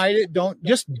try to hide it. Don't,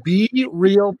 just be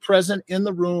real, present in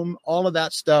the room, all of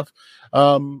that stuff.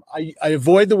 I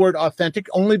avoid the word authentic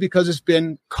only because it's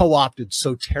been co-opted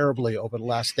so terribly over the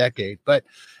last decade, but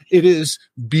it is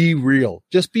be real.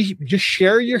 Just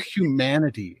share your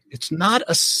humanity. It's not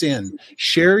a sin.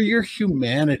 Share your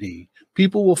humanity.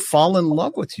 People will fall in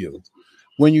love with you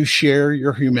when you share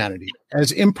your humanity,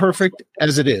 as imperfect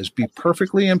as it is. Be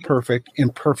perfectly imperfect,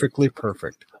 imperfectly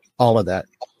perfect. All of that.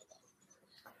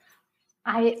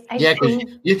 I think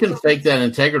you can fake that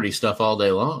integrity stuff all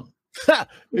day long.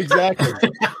 Exactly.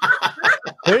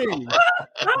 Hey,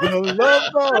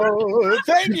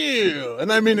 thank you.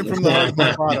 And I mean it from the heart of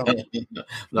my bottom.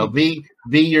 No, be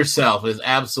yourself is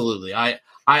absolutely.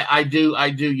 I do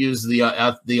use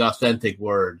the authentic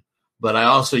word, but I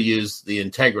also use the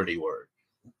integrity word.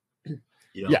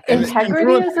 Yeah,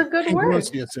 integrity is a good word.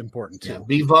 It's important too. Yeah,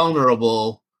 be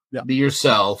vulnerable. Yeah. Be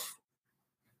yourself,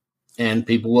 and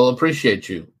people will appreciate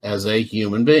you as a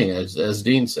human being, as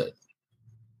Dean said.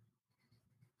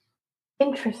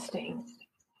 Interesting.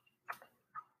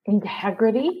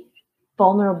 Integrity,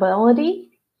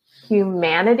 vulnerability,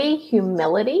 humanity,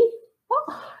 humility.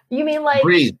 Oh, you mean like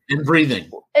breathe and breathing.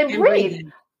 And breathe.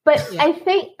 But yeah. I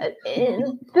think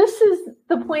this is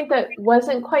the point that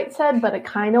wasn't quite said, but it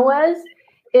kind of was,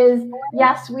 is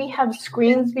yes, we have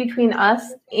screens between us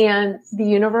and the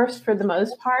universe for the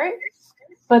most part,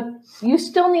 but you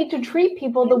still need to treat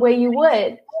people the way you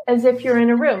would as if you're in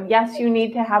a room. Yes, you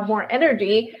need to have more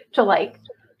energy to like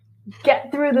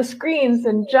get through the screens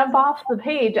and jump off the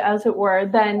page, as it were,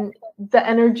 than the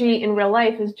energy in real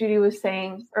life, as Judy was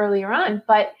saying earlier on.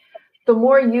 But the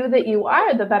more you that you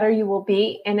are, the better you will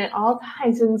be. And it all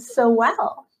ties in so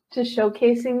well to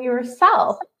showcasing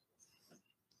yourself.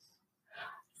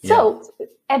 Yeah. So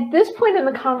at this point in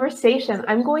the conversation,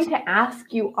 I'm going to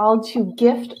ask you all to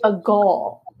gift a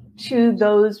goal to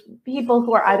those people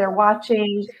who are either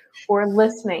watching or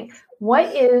listening.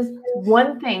 What is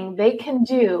one thing they can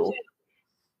do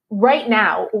right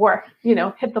now, or,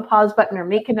 hit the pause button or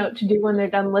make a note to do when they're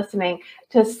done listening,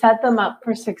 to set them up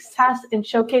for success in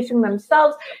showcasing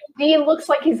themselves? Dean looks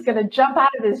like he's going to jump out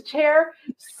of his chair.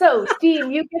 So,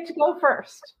 Dean, you get to go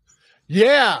first.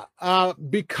 Yeah.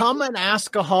 Become an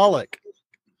askaholic.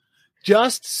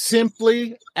 Just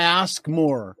simply ask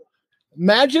more.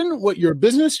 Imagine what your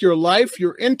business, your life,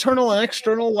 your internal and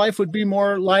external life would be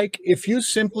more like if you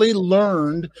simply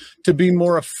learned to be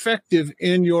more effective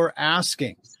in your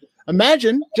asking.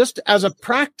 Imagine, just as a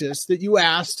practice, that you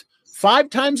asked 5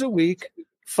 times a week,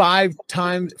 5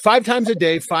 times a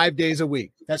day, 5 days a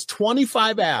week. That's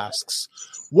 25 asks.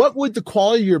 What would the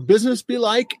quality of your business be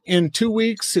like in 2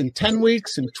 weeks, in 10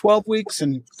 weeks, in 12 weeks,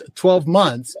 in 12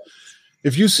 months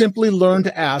if you simply learn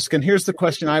to ask? And here's the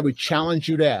question I would challenge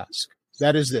you to ask.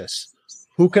 That is this: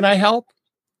 who can I help?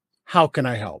 How can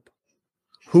I help?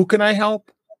 Who can I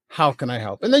help? How can I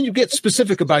help? And then you get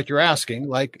specific about your asking,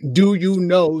 like, do you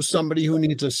know somebody who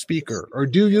needs a speaker? Or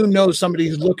do you know somebody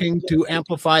who's looking to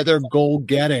amplify their goal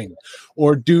getting?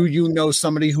 Or do you know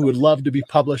somebody who would love to be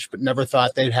published but never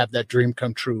thought they'd have that dream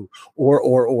come true?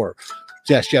 Or.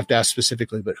 Yes, you have to ask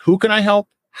specifically, but who can I help?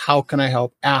 How can I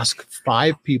help? Ask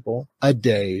 5 people a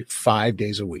day, 5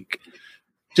 days a week.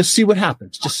 Just see what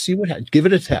happens. Give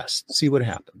it a test. See what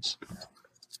happens.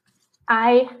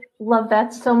 I love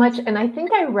that so much. And I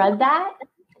think I read that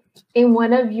in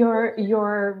one of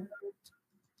your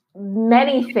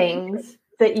many things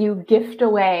that you gift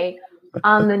away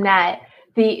on the net,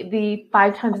 the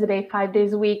 5 times a day, 5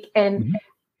 days a week. And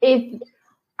if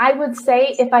I would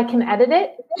say if I can edit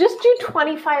it, just do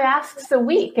 25 asks a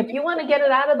week. If you want to get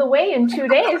it out of the way in 2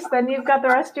 days, then you've got the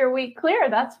rest of your week clear.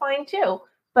 That's fine too.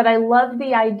 But I love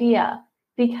the idea,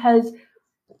 because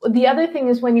the other thing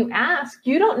is when you ask,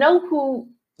 you don't know who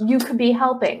you could be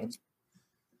helping.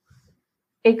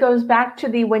 It goes back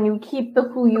to when you keep the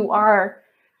who you are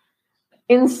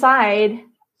inside,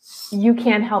 you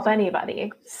can't help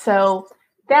anybody. So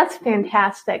that's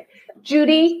fantastic.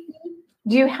 Judy,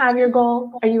 do you have your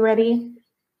goal? Are you ready?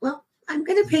 Well, I'm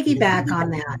going to piggyback on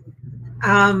that.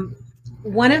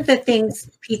 One of the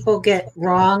things people get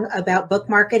wrong about book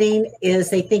marketing is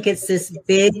they think it's this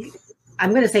big, I'm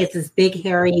going to say it's this big,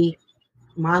 hairy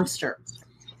monster.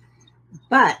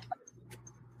 But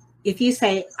if you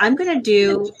say, I'm going to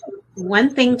do one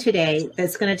thing today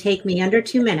that's going to take me under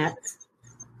 2 minutes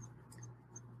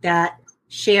that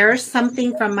shares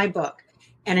something from my book.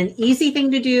 And an easy thing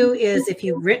to do is, if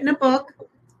you've written a book,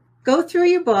 go through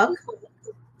your book,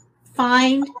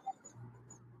 find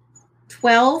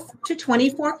 12 to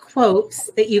 24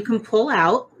 quotes that you can pull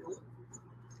out,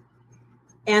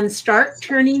 and start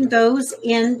turning those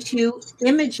into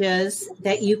images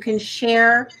that you can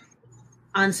share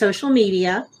on social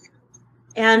media,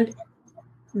 and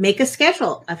make a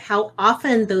schedule of how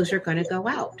often those are going to go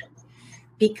out.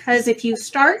 Because if you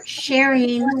start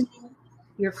sharing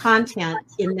your content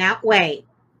in that way,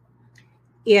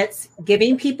 it's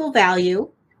giving people value,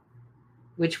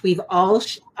 which we've all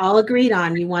agreed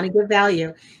on. You want to give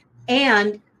value,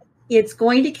 and it's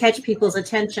going to catch people's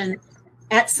attention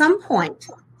at some point,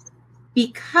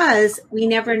 because we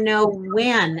never know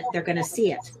when they're going to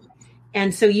see it.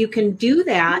 And so you can do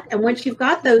that. And once you've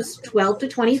got those 12 to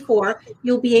 24,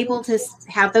 you'll be able to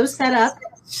have those set up,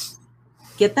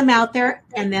 get them out there,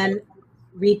 and then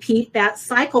repeat that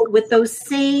cycle with those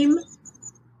same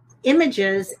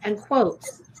images and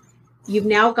quotes. You've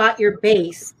now got your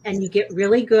base, and you get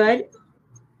really good,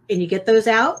 and you get those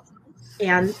out,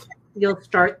 and you'll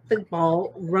start the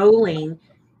ball rolling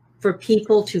for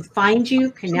people to find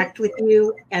you, connect with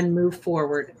you, and move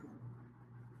forward.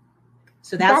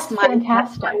 So that's my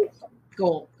fantastic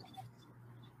goal.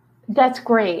 That's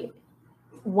great.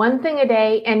 One thing a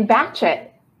day and batch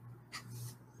it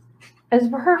is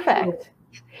perfect.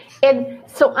 And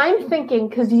so I'm thinking,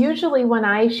 because usually when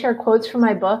I share quotes from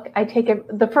my book, I take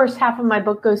it, the first half of my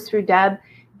book goes through Deb,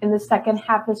 and the second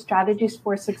half is strategies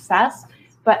for success.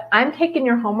 But I'm taking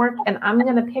your homework, and I'm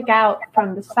going to pick out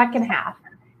from the second half,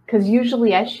 because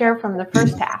usually I share from the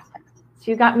first half. So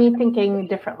you got me thinking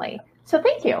differently. So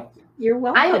thank you. You're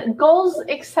welcome. Goals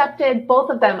accepted,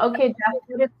 both of them. Okay,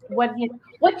 Jeff, what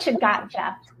you got,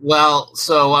 Jeff? Well,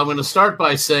 so I'm going to start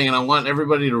by saying, and I want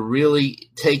everybody to really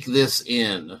take this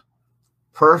in.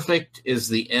 Perfect is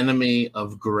the enemy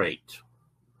of great.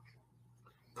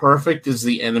 Perfect is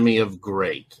the enemy of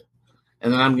great.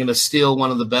 And then I'm going to steal one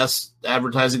of the best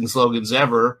advertising slogans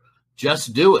ever.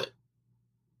 Just do it.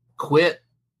 Quit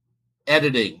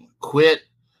editing. Quit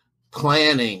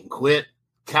planning. Quit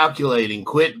calculating.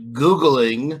 Quit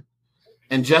Googling,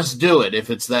 and just do it. If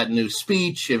it's that new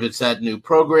speech, if it's that new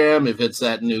program, if it's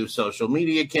that new social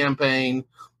media campaign,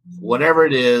 whatever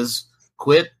it is,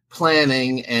 quit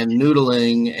planning and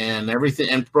noodling and everything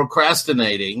and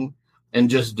procrastinating, and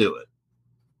just do it.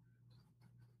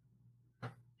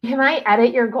 Can I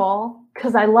edit your goal?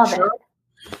 Because I love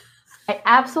it. I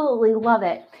absolutely love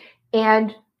it.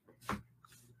 And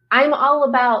I'm all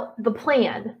about the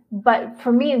plan, but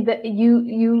for me, that you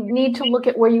need to look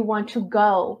at where you want to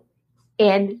go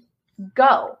and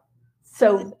go.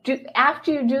 So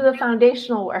after you do the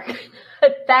foundational work,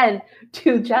 then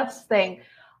do Jeff's thing.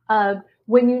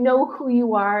 When you know who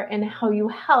you are and how you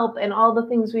help and all the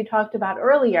things we talked about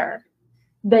earlier,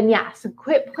 then yes,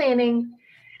 quit planning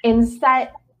and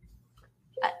set.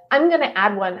 I'm going to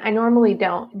add one. I normally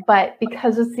don't, but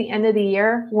because it's the end of the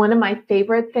year, one of my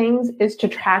favorite things is to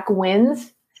track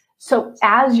wins. So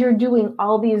as you're doing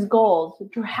all these goals,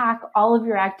 track all of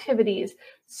your activities.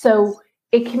 So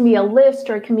it can be a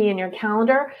list or it can be in your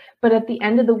calendar, but at the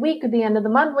end of the week or the end of the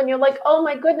month, when you're like, oh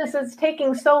my goodness, it's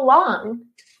taking so long,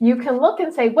 you can look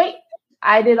and say, wait,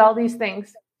 I did all these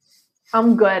things.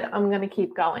 I'm good. I'm going to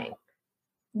keep going.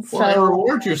 Well,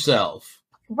 reward yourself.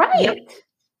 Right. Yep.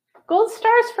 Gold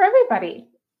stars for everybody.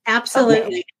 Absolutely.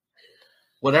 Okay.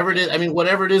 Whatever it is, I mean,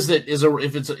 whatever it is that is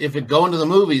if it going to the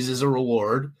movies is a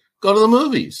reward, go to the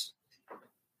movies.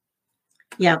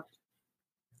 Yeah.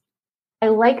 I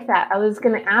like that. I was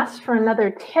going to ask for another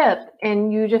tip,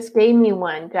 and you just gave me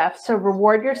one, Jeff. So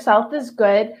reward yourself is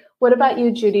good. What about you,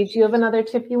 Judy? Do you have another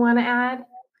tip you want to add?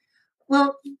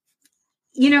 Well,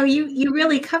 you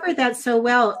really covered that so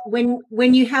well.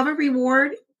 When you have a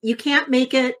reward, you can't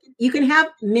make it, you can have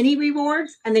mini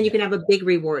rewards and then you can have a big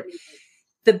reward.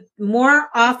 The more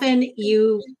often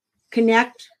you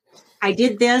connect, I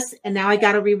did this and now I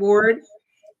got a reward,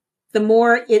 the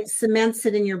more it cements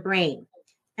it in your brain.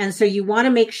 And so you want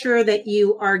to make sure that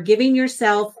you are giving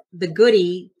yourself the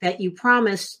goodie that you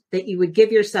promised that you would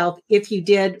give yourself if you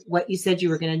did what you said you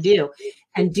were going to do,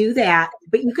 and do that.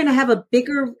 But you can have a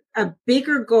bigger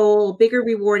goal, bigger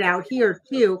reward out here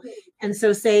too. And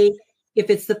so say if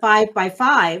it's the 5 by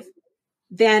 5,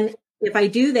 then if I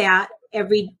do that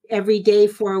every day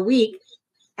for a week,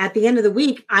 at the end of the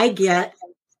week, I get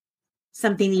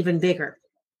something even bigger.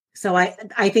 So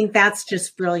I think that's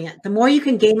just brilliant. The more you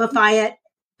can gamify it,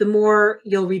 the more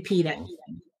you'll repeat it.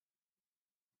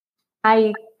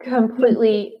 I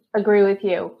completely agree with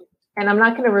you. And I'm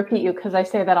not going to repeat you because I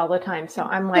say that all the time. So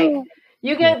I'm like,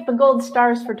 you get the gold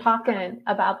stars for talking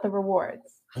about the rewards.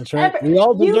 That's right. We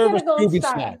all deserve a Scooby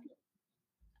star. snack.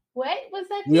 What was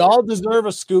that? We all deserve a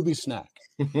Scooby snack.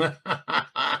 Or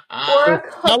a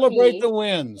cookie. Celebrate the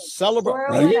wins. Celebrate.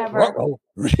 Or whatever.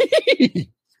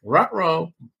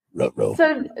 Ruh-roh.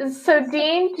 So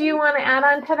Dean, do you want to add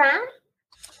on to that?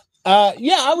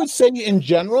 Yeah, I would say in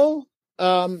general,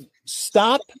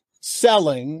 stop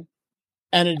selling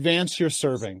and advance your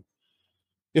serving.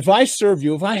 If I serve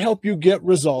you, if I help you get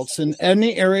results in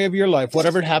any area of your life,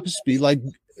 whatever it happens to be, like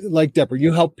Deborah,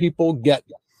 you help people get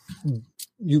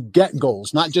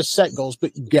goals, not just set goals,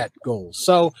 but get goals.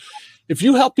 So if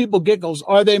you help people get goals,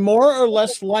 are they more or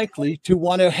less likely to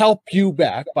want to help you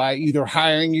back by either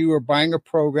hiring you or buying a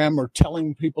program or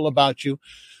telling people about you?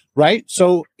 Right?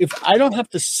 So if I don't have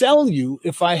to sell you,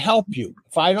 if I help you,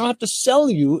 if I don't have to sell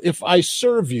you, if I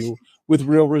serve you with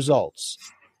real results,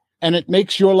 and it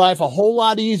makes your life a whole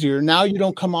lot easier. Now you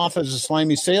don't come off as a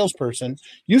slimy salesperson.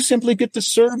 You simply get to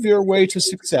serve your way to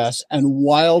success and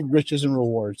wild riches and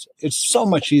rewards. It's so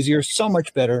much easier, so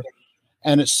much better,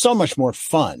 and it's so much more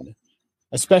fun,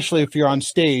 especially if you're on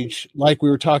stage, like we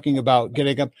were talking about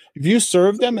getting up. If you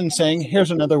serve them and saying, here's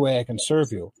another way I can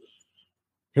serve you.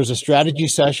 Here's a strategy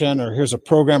session, or here's a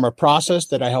program or process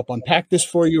that I help unpack this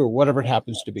for you, or whatever it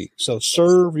happens to be. So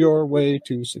serve your way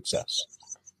to success.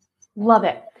 Love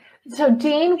it. So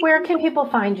Dean, where can people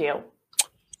find you?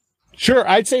 Sure.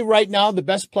 I'd say right now the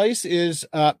best place is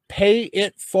Pay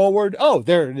It Forward. Oh,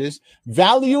 there it is.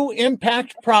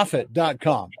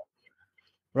 ValueImpactProfit.com.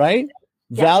 Right?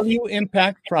 Yes. Value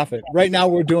Impact Profit. Right now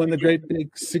we're doing the great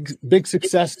big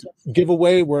success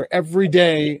giveaway where every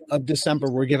day of December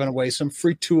we're giving away some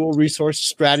free tool, resource,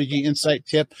 strategy, insight,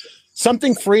 tip,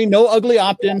 something free, no ugly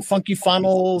opt-in, funky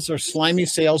funnels or slimy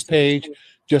sales page,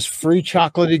 just free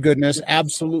chocolatey goodness,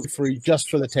 absolute free, just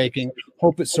for the taking.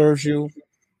 Hope it serves you.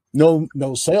 No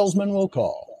salesman will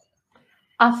call.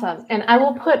 Awesome. And I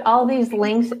will put all these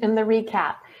links in the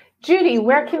recap. Judy,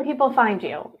 where can people find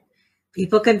you?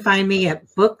 People can find me at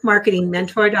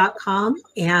bookmarketingmentor.com,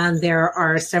 and there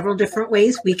are several different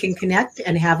ways we can connect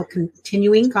and have a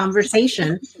continuing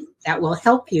conversation that will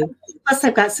help you. Plus,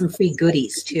 I've got some free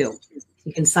goodies too.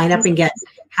 You can sign up and get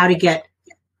how to get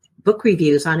book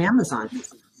reviews on Amazon.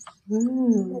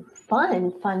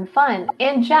 Fun.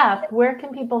 And Jeff, where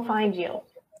can people find you?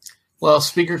 Well,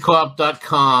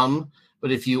 speakercoop.com,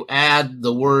 but if you add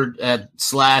the word / and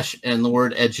the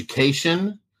word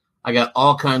education, I got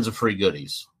all kinds of free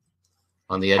goodies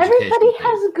on the education Everybody page.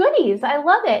 has goodies. I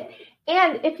love it.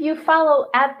 And if you follow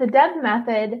at the Deb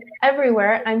Method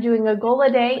everywhere, I'm doing a goal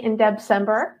a day in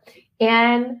Debcember.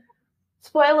 And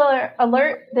spoiler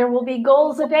alert, there will be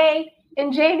goals a day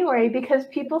in January because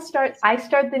I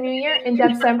start the new year in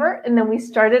December, and then we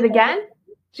start it again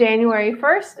January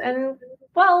 1st. And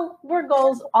well, we're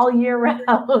goals all year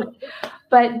round.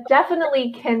 But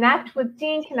definitely connect with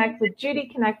Dean, connect with Judy,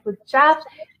 connect with Jeff.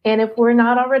 And if we're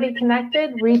not already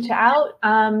connected, reach out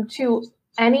to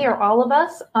any or all of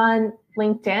us on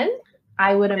LinkedIn,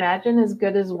 I would imagine is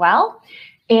good as well.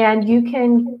 And you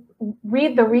can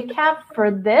read the recap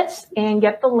for this and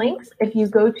get the links if you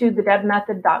go to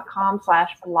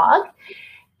thedebmethod.com/blog.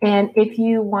 And if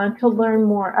you want to learn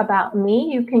more about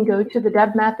me, you can go to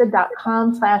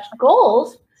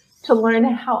thedebmethod.com/goals to learn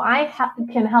how I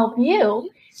can help you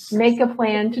make a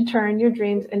plan to turn your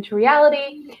dreams into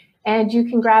reality. And you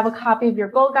can grab a copy of your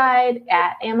goal guide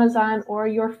at Amazon or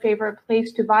your favorite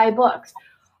place to buy books.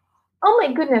 Oh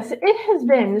my goodness, it has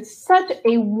been such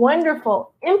a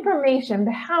wonderful information,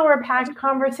 power-packed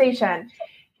conversation.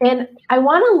 And I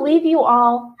want to leave you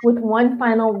all with one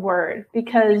final word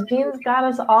because Dean's got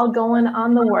us all going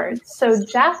on the words. So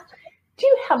Jeff, do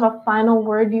you have a final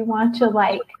word you want to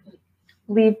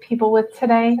leave people with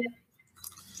today?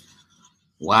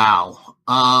 Wow.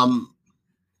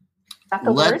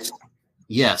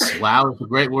 Yes. Wow is a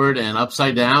great word. And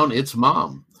upside down, it's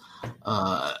mom.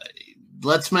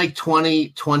 Let's make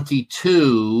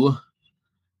 2022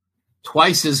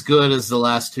 twice as good as the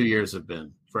last 2 years have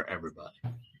been for everybody.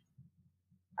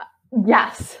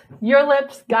 Yes. Your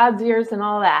lips, God's ears, and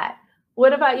all that.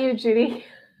 What about you, Judy?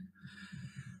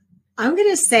 I'm going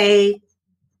to say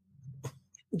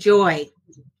joy.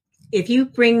 If you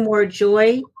bring more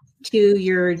joy to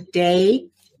your day,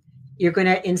 you're going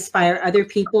to inspire other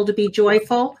people to be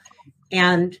joyful.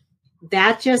 And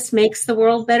that just makes the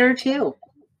world better too.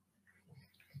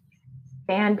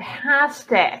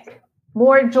 Fantastic.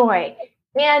 More joy.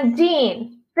 And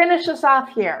Dean, finish us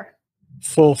off here.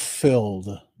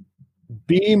 Fulfilled.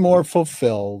 Be more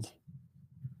fulfilled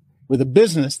with a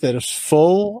business that is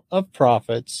full of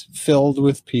profits, filled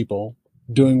with people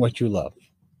doing what you love.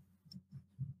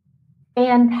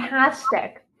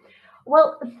 Fantastic.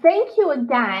 Well, thank you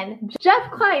again,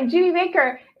 Jeff Klein, Judy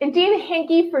Baker, and Dean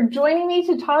Hankey for joining me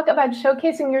to talk about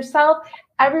showcasing yourself.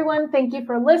 Everyone, thank you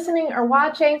for listening or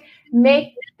watching.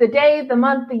 Make the day, the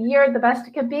month, the year the best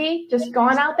it could be. Just go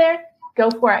on out there, go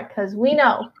for it, because we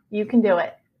know you can do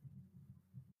it.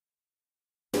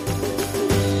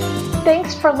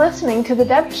 Thanks for listening to The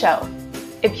Deb Show.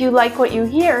 If you like what you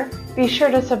hear, be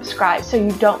sure to subscribe so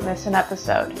you don't miss an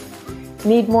episode.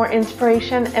 Need more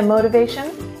inspiration and motivation?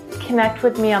 Connect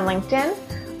with me on LinkedIn,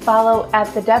 follow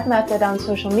 @TheDebMethod on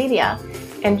social media,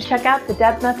 and check out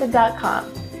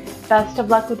thedebmethod.com. Best of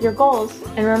luck with your goals,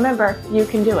 and remember, you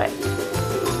can do it.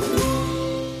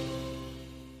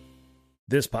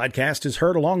 This podcast is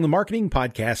heard along the Marketing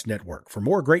Podcast Network. For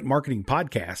more great marketing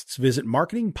podcasts, visit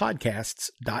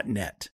marketingpodcasts.net.